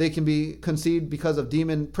 They can be conceived because of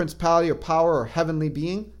demon principality or power or heavenly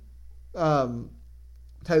being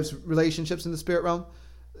types of relationships in the spirit realm,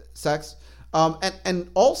 sex. And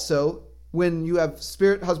also, when you have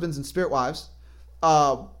spirit husbands and spirit wives,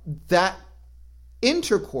 that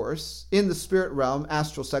intercourse in the spirit realm,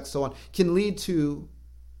 astral sex, so on, can lead to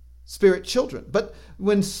spirit children. But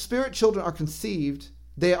when spirit children are conceived,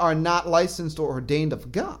 they are not licensed or ordained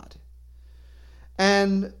of God.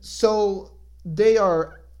 And so they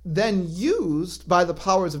are then used by the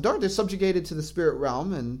powers of darkness, subjugated to the spirit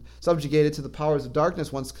realm and subjugated to the powers of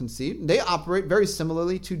darkness once conceived. They operate very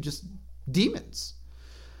similarly to just demons.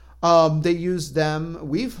 They use them,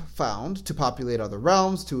 we've found, to populate other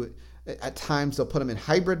realms. At times they'll put them in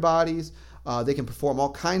hybrid bodies. They can perform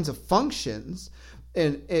all kinds of functions.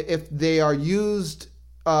 And if they are used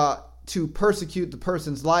to persecute the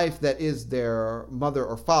person's life that is their mother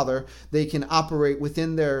or father. They can operate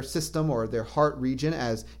within their system or their heart region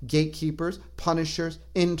as gatekeepers, punishers,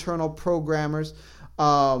 internal programmers.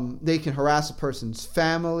 They can harass a person's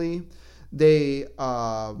family. They're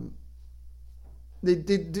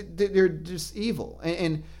just evil.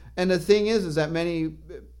 And the thing is that many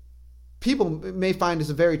people may find this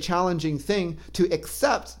a very challenging thing to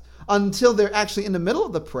accept until they're actually in the middle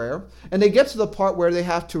of the prayer and they get to the part where they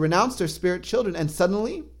have to renounce their spirit children, and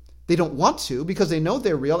suddenly they don't want to because they know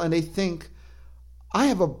they're real and they think, I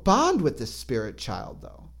have a bond with this spirit child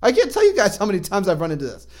though. I can't tell you guys how many times I've run into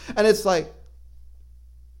this. And it's like,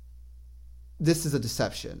 this is a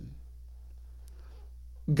deception.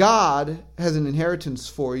 God has an inheritance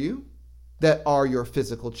for you that are your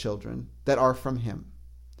physical children, that are from him.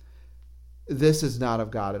 This is not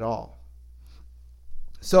of God at all.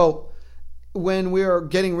 So when we are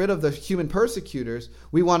getting rid of the human persecutors,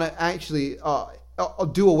 we want to actually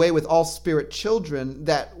do away with all spirit children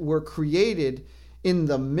that were created in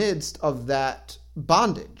the midst of that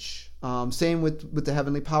bondage. Same with the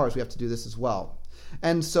heavenly powers. We have to do this as well.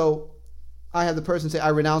 And so I have the person say, I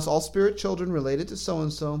renounce all spirit children related to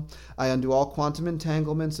so-and-so. I undo all quantum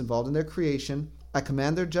entanglements involved in their creation. I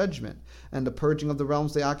command their judgment and the purging of the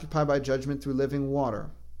realms they occupy by judgment through living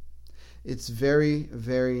water. It's very,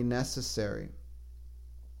 very necessary.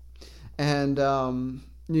 And,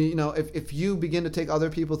 if you begin to take other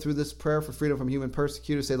people through this prayer for freedom from human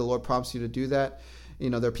persecutors, say the Lord prompts you to do that.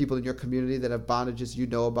 There are people in your community that have bondages you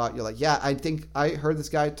know about. You're like, yeah, I think I heard this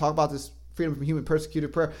guy talk about this freedom from human persecutor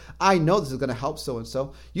prayer. I know this is going to help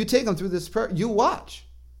so-and-so. You take them through this prayer. You watch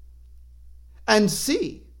and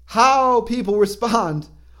see how people respond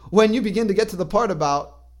when you begin to get to the part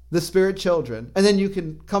about the spirit children. And then you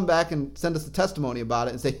can come back and send us a testimony about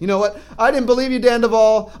it and say, you know what? I didn't believe you, Dan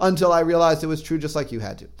Duvall, until I realized it was true just like you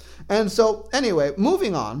had to. And so anyway,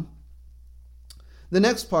 moving on. The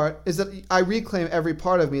next part is that I reclaim every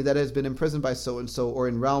part of me that has been imprisoned by so-and-so or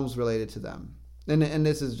in realms related to them. And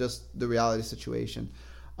this is just the reality situation.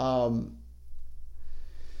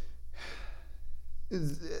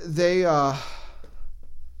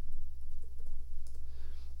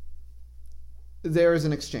 There is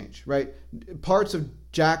an exchange, right? Parts of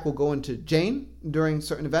Jack will go into Jane during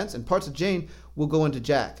certain events, and parts of Jane will go into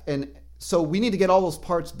Jack. And so we need to get all those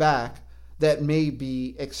parts back that may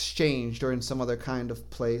be exchanged or in some other kind of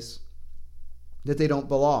place that they don't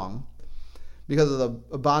belong because of the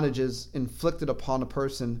bondages inflicted upon a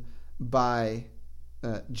person by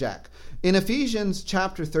Jack. In Ephesians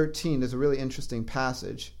chapter 13, there's a really interesting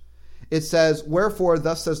passage. It says, wherefore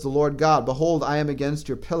thus says the Lord God, behold, I am against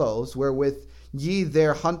your pillows, wherewith ye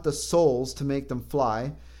there hunt the souls to make them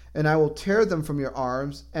fly, and I will tear them from your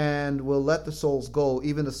arms, and will let the souls go,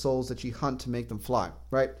 even the souls that ye hunt to make them fly.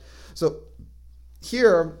 Right? So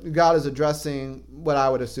here, God is addressing what I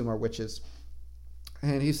would assume are witches.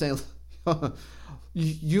 And he's saying,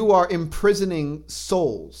 you are imprisoning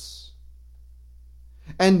souls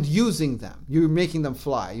and using them. You're making them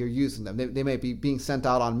fly. You're using them. They may be being sent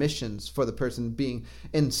out on missions for the person being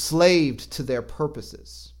enslaved to their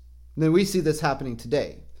purposes. And then we see this happening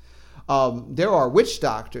today. There are witch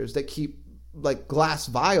doctors that keep like glass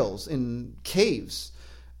vials in caves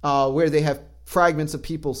where they have fragments of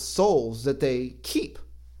people's souls that they keep,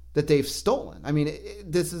 that they've stolen. I mean,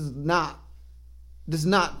 this is not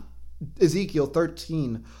Ezekiel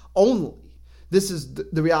 13 only. This is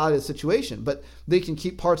the reality of the situation. But they can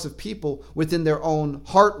keep parts of people within their own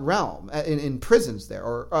heart realm, in prisons there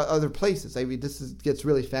or other places. I mean, gets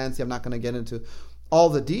really fancy. I'm not going to get into all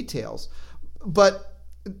the details. But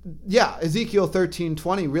yeah, Ezekiel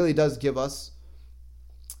 13:20 really does give us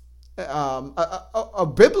a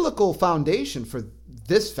biblical foundation for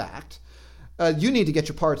this fact. You need to get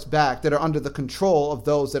your parts back that are under the control of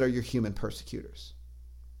those that are your human persecutors.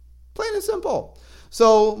 Plain and simple.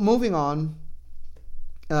 So moving on,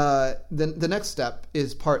 the next step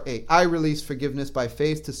is part 8. I release forgiveness by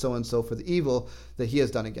faith to so-and-so for the evil that he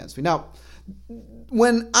has done against me. Now,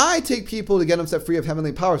 when I take people to get them set free of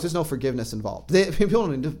heavenly powers, there's no forgiveness involved. People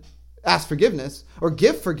don't need to ask forgiveness or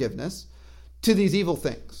give forgiveness to these evil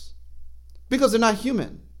things because they're not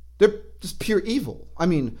human. They're just pure evil. I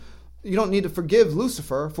mean, you don't need to forgive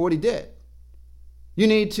Lucifer for what he did. You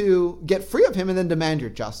need to get free of him and then demand your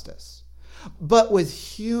justice. But with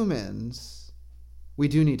humans, we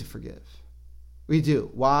do need to forgive. We do.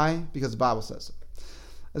 Why? Because the Bible says so.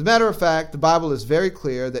 As a matter of fact, the Bible is very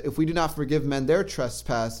clear that if we do not forgive men their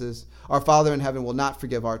trespasses, our Father in heaven will not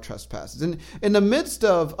forgive our trespasses. And in the midst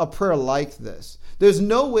of a prayer like this, there's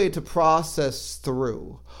no way to process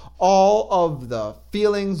through all of the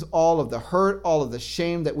feelings, all of the hurt, all of the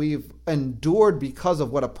shame that we've endured because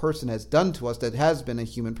of what a person has done to us that has been a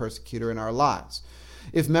human persecutor in our lives.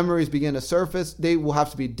 If memories begin to surface, they will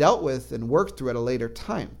have to be dealt with and worked through at a later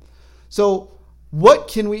time. So what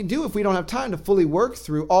can we do if we don't have time to fully work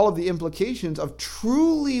through all of the implications of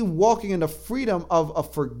truly walking into freedom of a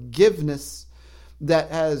forgiveness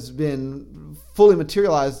that has been fully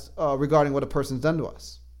materialized regarding what a person's done to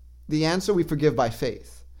us? The answer, we forgive by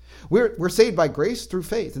faith. We're saved by grace through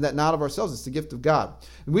faith, and that not of ourselves. It's the gift of God.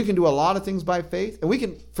 And we can do a lot of things by faith, and we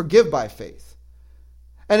can forgive by faith.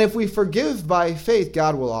 And if we forgive by faith,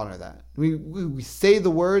 God will honor that. We say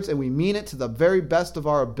the words and we mean it to the very best of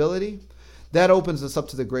our ability. That opens us up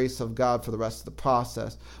to the grace of God for the rest of the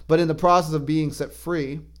process. But in the process of being set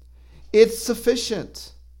free, it's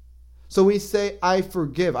sufficient. So we say, I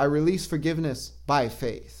forgive. I release forgiveness by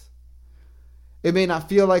faith. It may not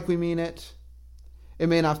feel like we mean it. It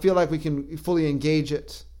may not feel like we can fully engage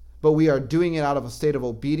it. But we are doing it out of a state of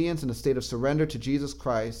obedience and a state of surrender to Jesus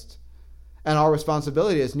Christ and our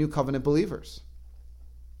responsibility as new covenant believers.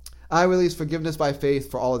 I release forgiveness by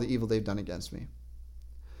faith for all of the evil they've done against me.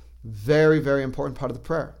 Very, very important part of the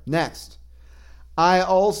prayer. Next, I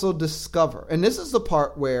also discover, and this is the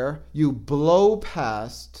part where you blow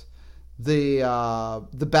past the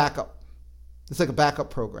backup. It's like a backup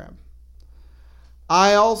program.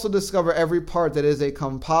 I also discover every part that is a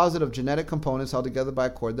composite of genetic components held together by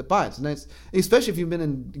a cord that binds. And it's, especially if you've been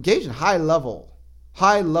engaged in high level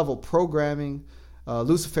programming,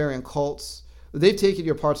 Luciferian cults, they've taken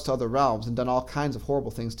your parts to other realms and done all kinds of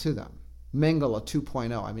horrible things to them. Mengele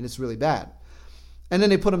 2.0. I mean, it's really bad. And then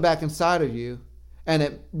they put them back inside of you, and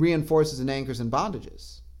it reinforces and anchors in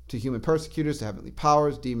bondages to human persecutors, to heavenly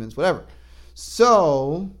powers, demons, whatever.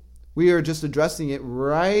 So we are just addressing it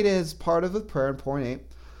right as part of the prayer in point 8.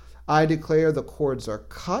 I declare the cords are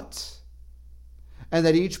cut and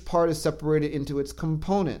that each part is separated into its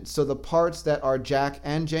components. So the parts that are Jack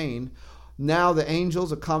and Jane, now the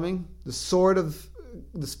angels are coming. The sword of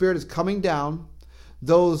the Spirit is coming down.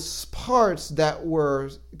 Those parts that were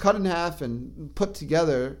cut in half and put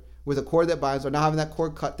together with a cord that binds are now having that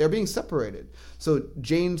cord cut. They're being separated. So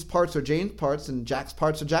Jane's parts are Jane's parts and Jack's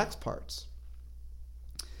parts are Jack's parts.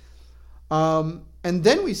 And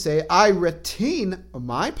then we say, I retain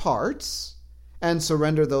my parts and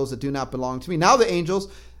surrender those that do not belong to me. Now the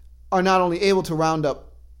angels are not only able to round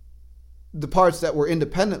up the parts that were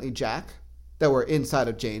independently Jack, that were inside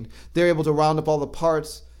of Jane, they're able to round up all the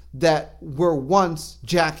parts that were once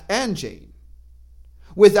Jack and Jane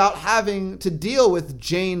without having to deal with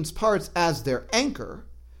Jane's parts as their anchor,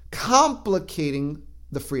 complicating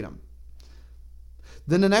the freedom.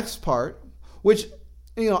 Then the next part, which,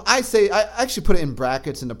 I actually put it in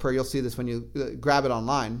brackets in the prayer. You'll see this when you grab it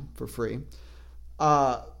online for free.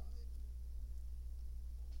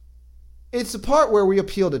 It's the part where we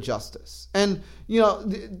appeal to justice. And,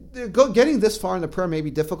 getting this far in the prayer may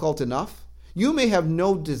be difficult enough. You may have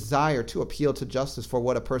no desire to appeal to justice for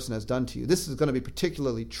what a person has done to you. This is going to be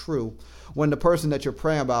particularly true when the person that you're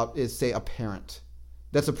praying about is, say, a parent.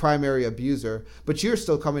 That's a primary abuser, but you're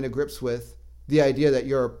still coming to grips with the idea that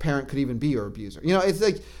your parent could even be your abuser. It's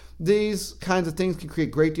like these kinds of things can create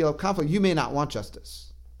a great deal of conflict. You may not want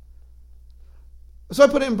justice. So I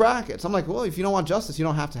put it in brackets. I'm like, well, if you don't want justice, you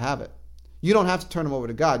don't have to have it. You don't have to turn them over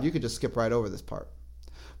to God. You could just skip right over this part.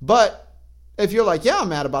 But if you're like, yeah, I'm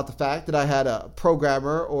mad about the fact that I had a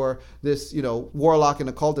programmer or this, warlock in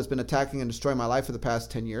a cult that's been attacking and destroying my life for the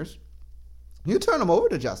past 10 years, you turn them over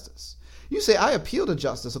to justice. You say, I appeal to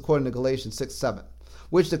justice according to Galatians 6:7,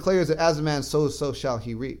 which declares that as a man sows, so shall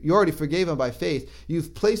he reap. You already forgave him by faith.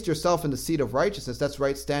 You've placed yourself in the seat of righteousness. That's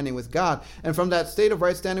right standing with God. And from that state of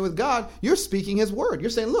right standing with God, you're speaking his word. You're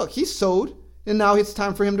saying, look, he sowed, and now it's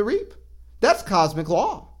time for him to reap. That's cosmic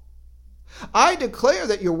law. I declare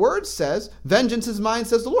that your word says, vengeance is mine,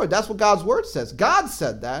 says the Lord. That's what God's word says. God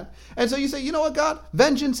said that. And so you say, you know what, God?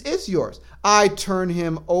 Vengeance is yours. I turn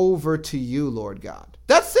him over to you, Lord God.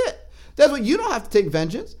 That's it. That's what you don't have to take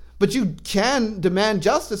vengeance, but you can demand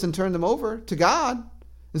justice and turn them over to God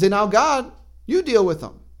and say, now, God, you deal with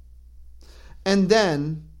them. And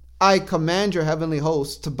then I command your heavenly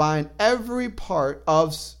hosts to bind every part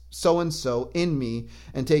of so-and-so in me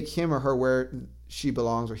and take him or her where she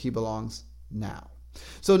belongs or he belongs now.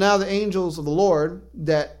 So now the angels of the Lord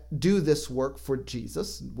that do this work for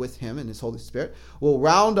Jesus with him and his Holy Spirit will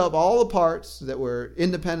round up all the parts that were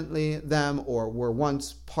independently them or were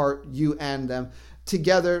once part you and them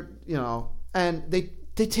together, and they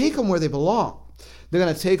take them where they belong. They're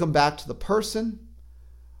going to take them back to the person.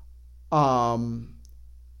 And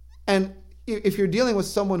if you're dealing with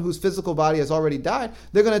someone whose physical body has already died,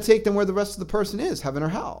 they're going to take them where the rest of the person is, heaven or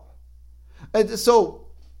hell. And so,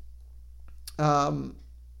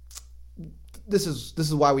 this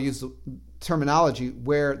is why we use the terminology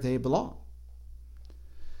where they belong.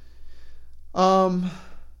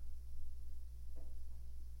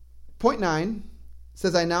 Point 9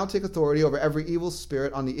 says, I now take authority over every evil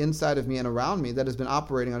spirit on the inside of me and around me that has been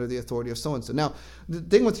operating under the authority of so-and-so. Now, the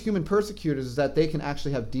thing with human persecutors is that they can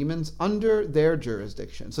actually have demons under their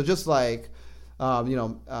jurisdiction. So just like,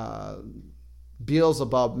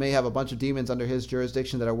 Beelzebub may have a bunch of demons under his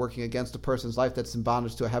jurisdiction that are working against a person's life that's in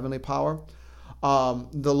bondage to a heavenly power.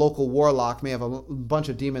 The local warlock may have a bunch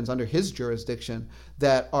of demons under his jurisdiction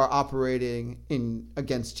that are operating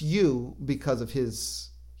against you because of his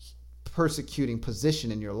persecuting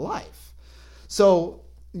position in your life. So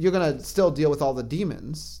you're going to still deal with all the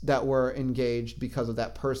demons that were engaged because of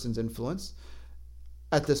that person's influence.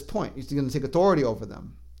 At this point, you're going to take authority over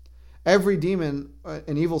them. Every demon,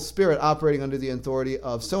 an evil spirit operating under the authority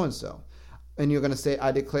of so-and-so. And you're going to say,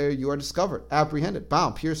 I declare you are discovered, apprehended,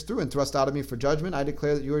 bound, pierced through, and thrust out of me for judgment. I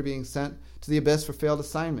declare that you are being sent to the abyss for failed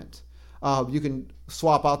assignment. You can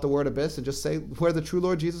swap out the word abyss and just say where the true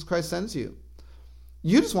Lord Jesus Christ sends you.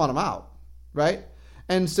 You just want them out, right?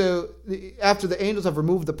 And so after the angels have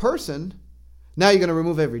removed the person, now you're going to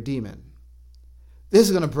remove every demon. This is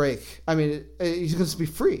going to break. I mean, you're going to be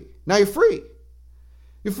free. Now you're free.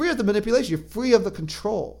 You're free of the manipulation. You're free of the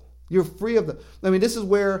control. You're free of this is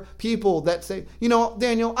where people that say,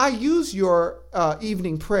 Daniel, I use your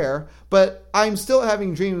evening prayer, but I'm still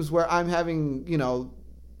having dreams where I'm having,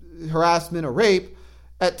 harassment or rape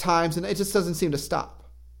at times, and it just doesn't seem to stop.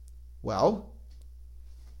 Well,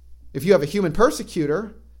 if you have a human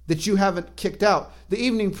persecutor that you haven't kicked out, the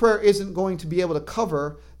evening prayer isn't going to be able to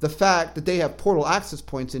cover the fact that they have portal access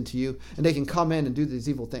points into you and they can come in and do these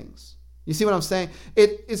evil things. You see what I'm saying?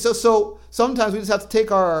 So sometimes we just have to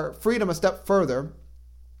take our freedom a step further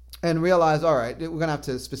and realize, all right, we're going to have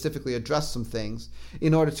to specifically address some things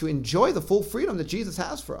in order to enjoy the full freedom that Jesus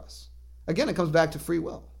has for us. Again, it comes back to free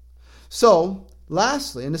will. So,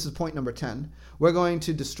 lastly, and this is point number 10, we're going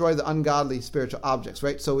to destroy the ungodly spiritual objects,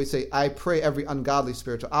 right? So we say, I pray every ungodly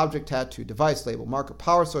spiritual object, tattoo, device, label, marker,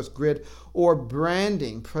 power source, grid, or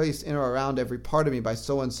branding placed in or around every part of me by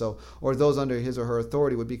so-and-so or those under his or her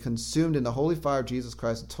authority would be consumed in the holy fire of Jesus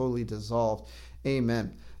Christ and totally dissolved.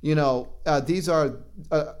 Amen. These are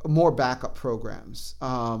more backup programs.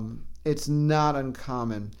 It's not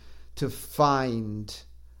uncommon to find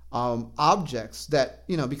objects that,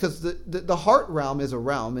 because the heart realm is a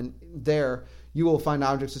realm, and there you will find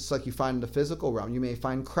objects just like you find in the physical realm. You may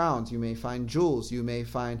find crowns, you may find jewels, you may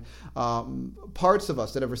find parts of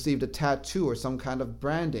us that have received a tattoo or some kind of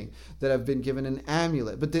branding, that have been given an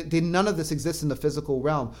amulet. But none of this exists in the physical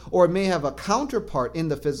realm. Or it may have a counterpart in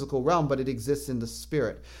the physical realm, but it exists in the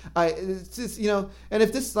spirit. It's just, and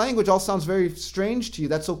if this language all sounds very strange to you,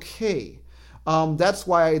 that's okay. That's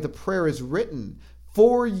why the prayer is written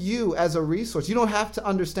for you as a resource. You don't have to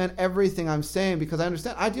understand everything I'm saying, because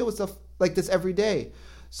I deal with stuff like this every day.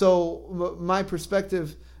 So my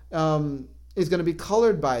perspective is going to be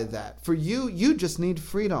colored by that. For you, you just need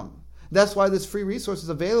freedom. That's why this free resource is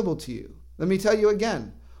available to you. Let me tell you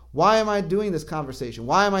again, why am I doing this conversation?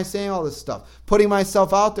 Why am I saying all this stuff? Putting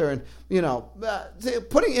myself out there and,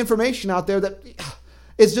 putting information out there that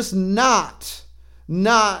is just not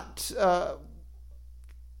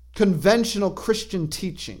conventional Christian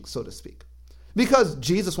teaching, so to speak. Because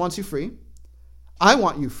Jesus wants you free. I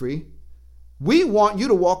want you free. We want you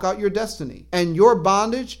to walk out your destiny. And your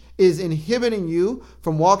bondage is inhibiting you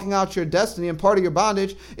from walking out your destiny. And part of your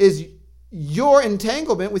bondage is your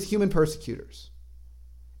entanglement with human persecutors.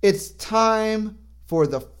 It's time for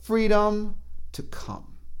the freedom to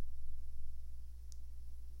come.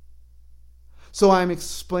 So I'm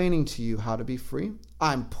explaining to you how to be free.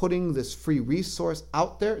 I'm putting this free resource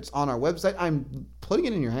out there. It's on our website. I'm putting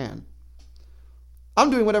it in your hand.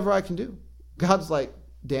 I'm doing whatever I can do. God's like,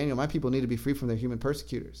 Daniel, my people need to be free from their human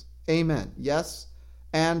persecutors. Amen. Yes,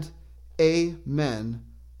 and amen,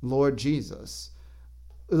 Lord Jesus.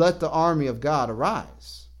 Let the army of God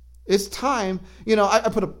arise. It's time. I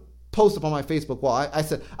put a post up on my Facebook wall. I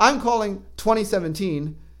said, I'm calling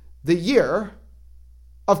 2017 the year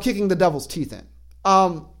of kicking the devil's teeth in.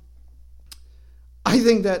 I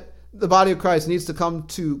think that the body of Christ needs to come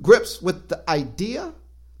to grips with the idea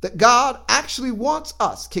that God actually wants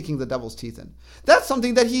us kicking the devil's teeth in. That's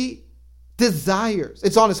something that he desires.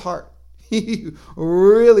 It's on his heart. He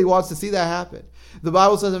really wants to see that happen. The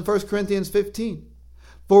Bible says in 1 Corinthians 15,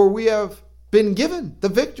 for we have been given the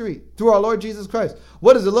victory through our Lord Jesus Christ.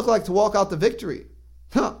 What does it look like to walk out the victory?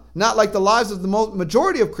 Not like the lives of the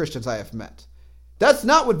majority of Christians I have met. That's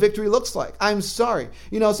not what victory looks like. I'm sorry.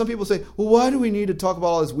 Some people say, well, why do we need to talk about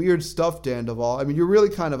all this weird stuff, Dan Duvall? I mean, you're really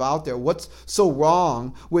kind of out there. What's so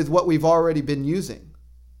wrong with what we've already been using?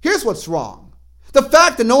 Here's what's wrong. The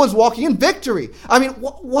fact that no one's walking in victory. I mean,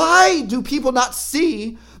 why do people not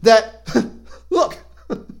see that, look,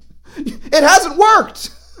 it hasn't worked.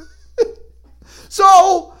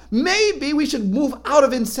 So maybe we should move out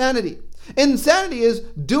of insanity. Insanity is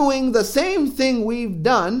doing the same thing we've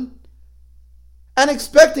done and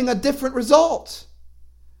expecting a different result.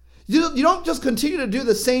 You don't just continue to do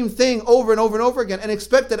the same thing over and over and over again and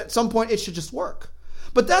expect that at some point it should just work.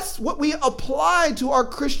 But that's what we apply to our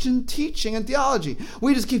Christian teaching and theology.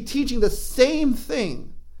 We just keep teaching the same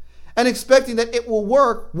thing and expecting that it will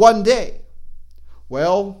work one day.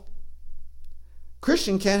 Well,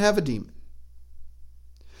 Christian can't have a demon.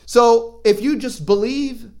 So if you just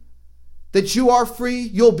believe that you are free,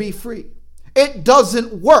 you'll be free. It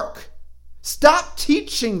doesn't work. Stop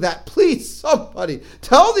teaching that. Please, somebody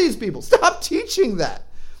tell these people, stop teaching that.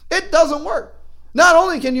 It doesn't work. Not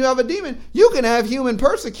only can you have a demon, you can have human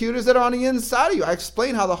persecutors that are on the inside of you. I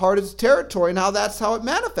explain how the heart is territory and how that's how it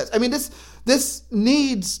manifests. I mean, there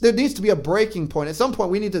needs to be a breaking point. At some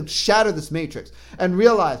point, we need to shatter this matrix and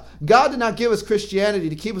realize God did not give us Christianity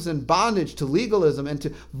to keep us in bondage to legalism and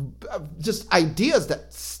to just ideas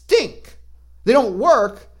that stink. They don't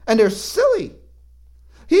work and they're silly.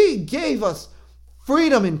 He gave us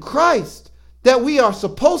freedom in Christ that we are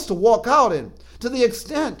supposed to walk out in, to the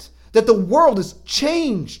extent that the world is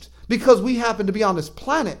changed because we happen to be on this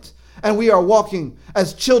planet and we are walking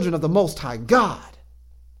as children of the Most High God.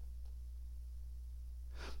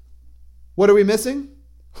 What are we missing?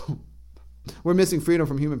 We're missing freedom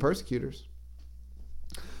from human persecutors.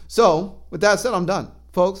 So, with that said, I'm done.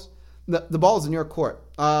 Folks, the ball's in your court.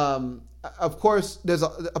 Of course, there's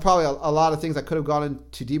probably a lot of things I could have gone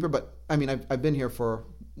into deeper, but I mean, I've been here for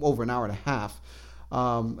over an hour and a half.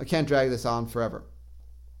 I can't drag this on forever.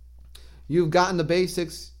 You've gotten the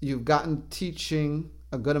basics. You've gotten teaching,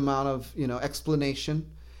 a good amount of explanation.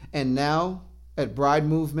 And now at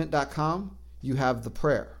bridemovement.com, you have the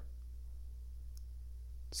prayer.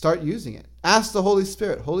 Start using it. Ask the Holy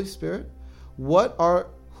Spirit. Holy Spirit,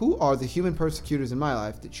 who are the human persecutors in my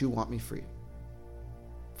life that you want me free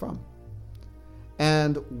from?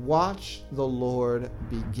 And watch the Lord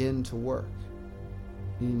begin to work.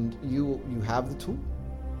 And you have the tool.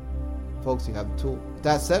 Folks, you have the tool. With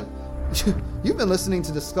that said, you've been listening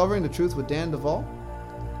to Discovering the Truth with Dan Duvall.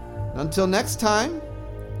 And until next time,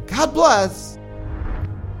 God bless.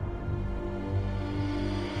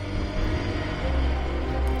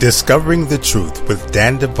 Discovering the Truth with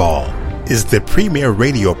Dan Duvall is the premier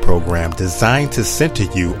radio program designed to center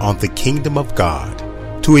you on the kingdom of God,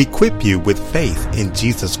 to equip you with faith in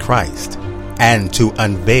Jesus Christ, and to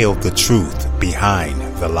unveil the truth behind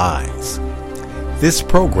the lies. This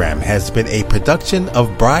program has been a production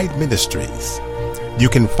of Bride Ministries. You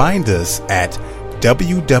can find us at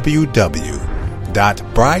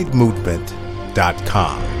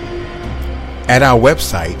www.bridemovement.com. At our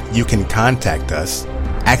website, you can contact us,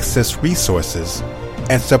 access resources,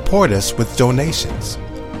 and support us with donations.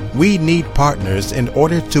 We need partners in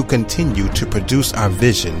order to continue to produce our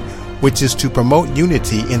vision, which is to promote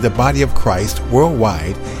unity in the body of Christ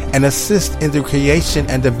worldwide and assist in the creation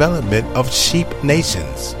and development of sheep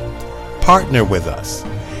nations. Partner with us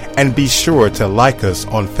and be sure to like us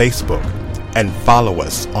on Facebook and follow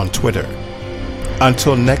us on Twitter.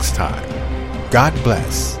 Until next time, God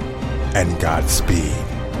bless and Godspeed.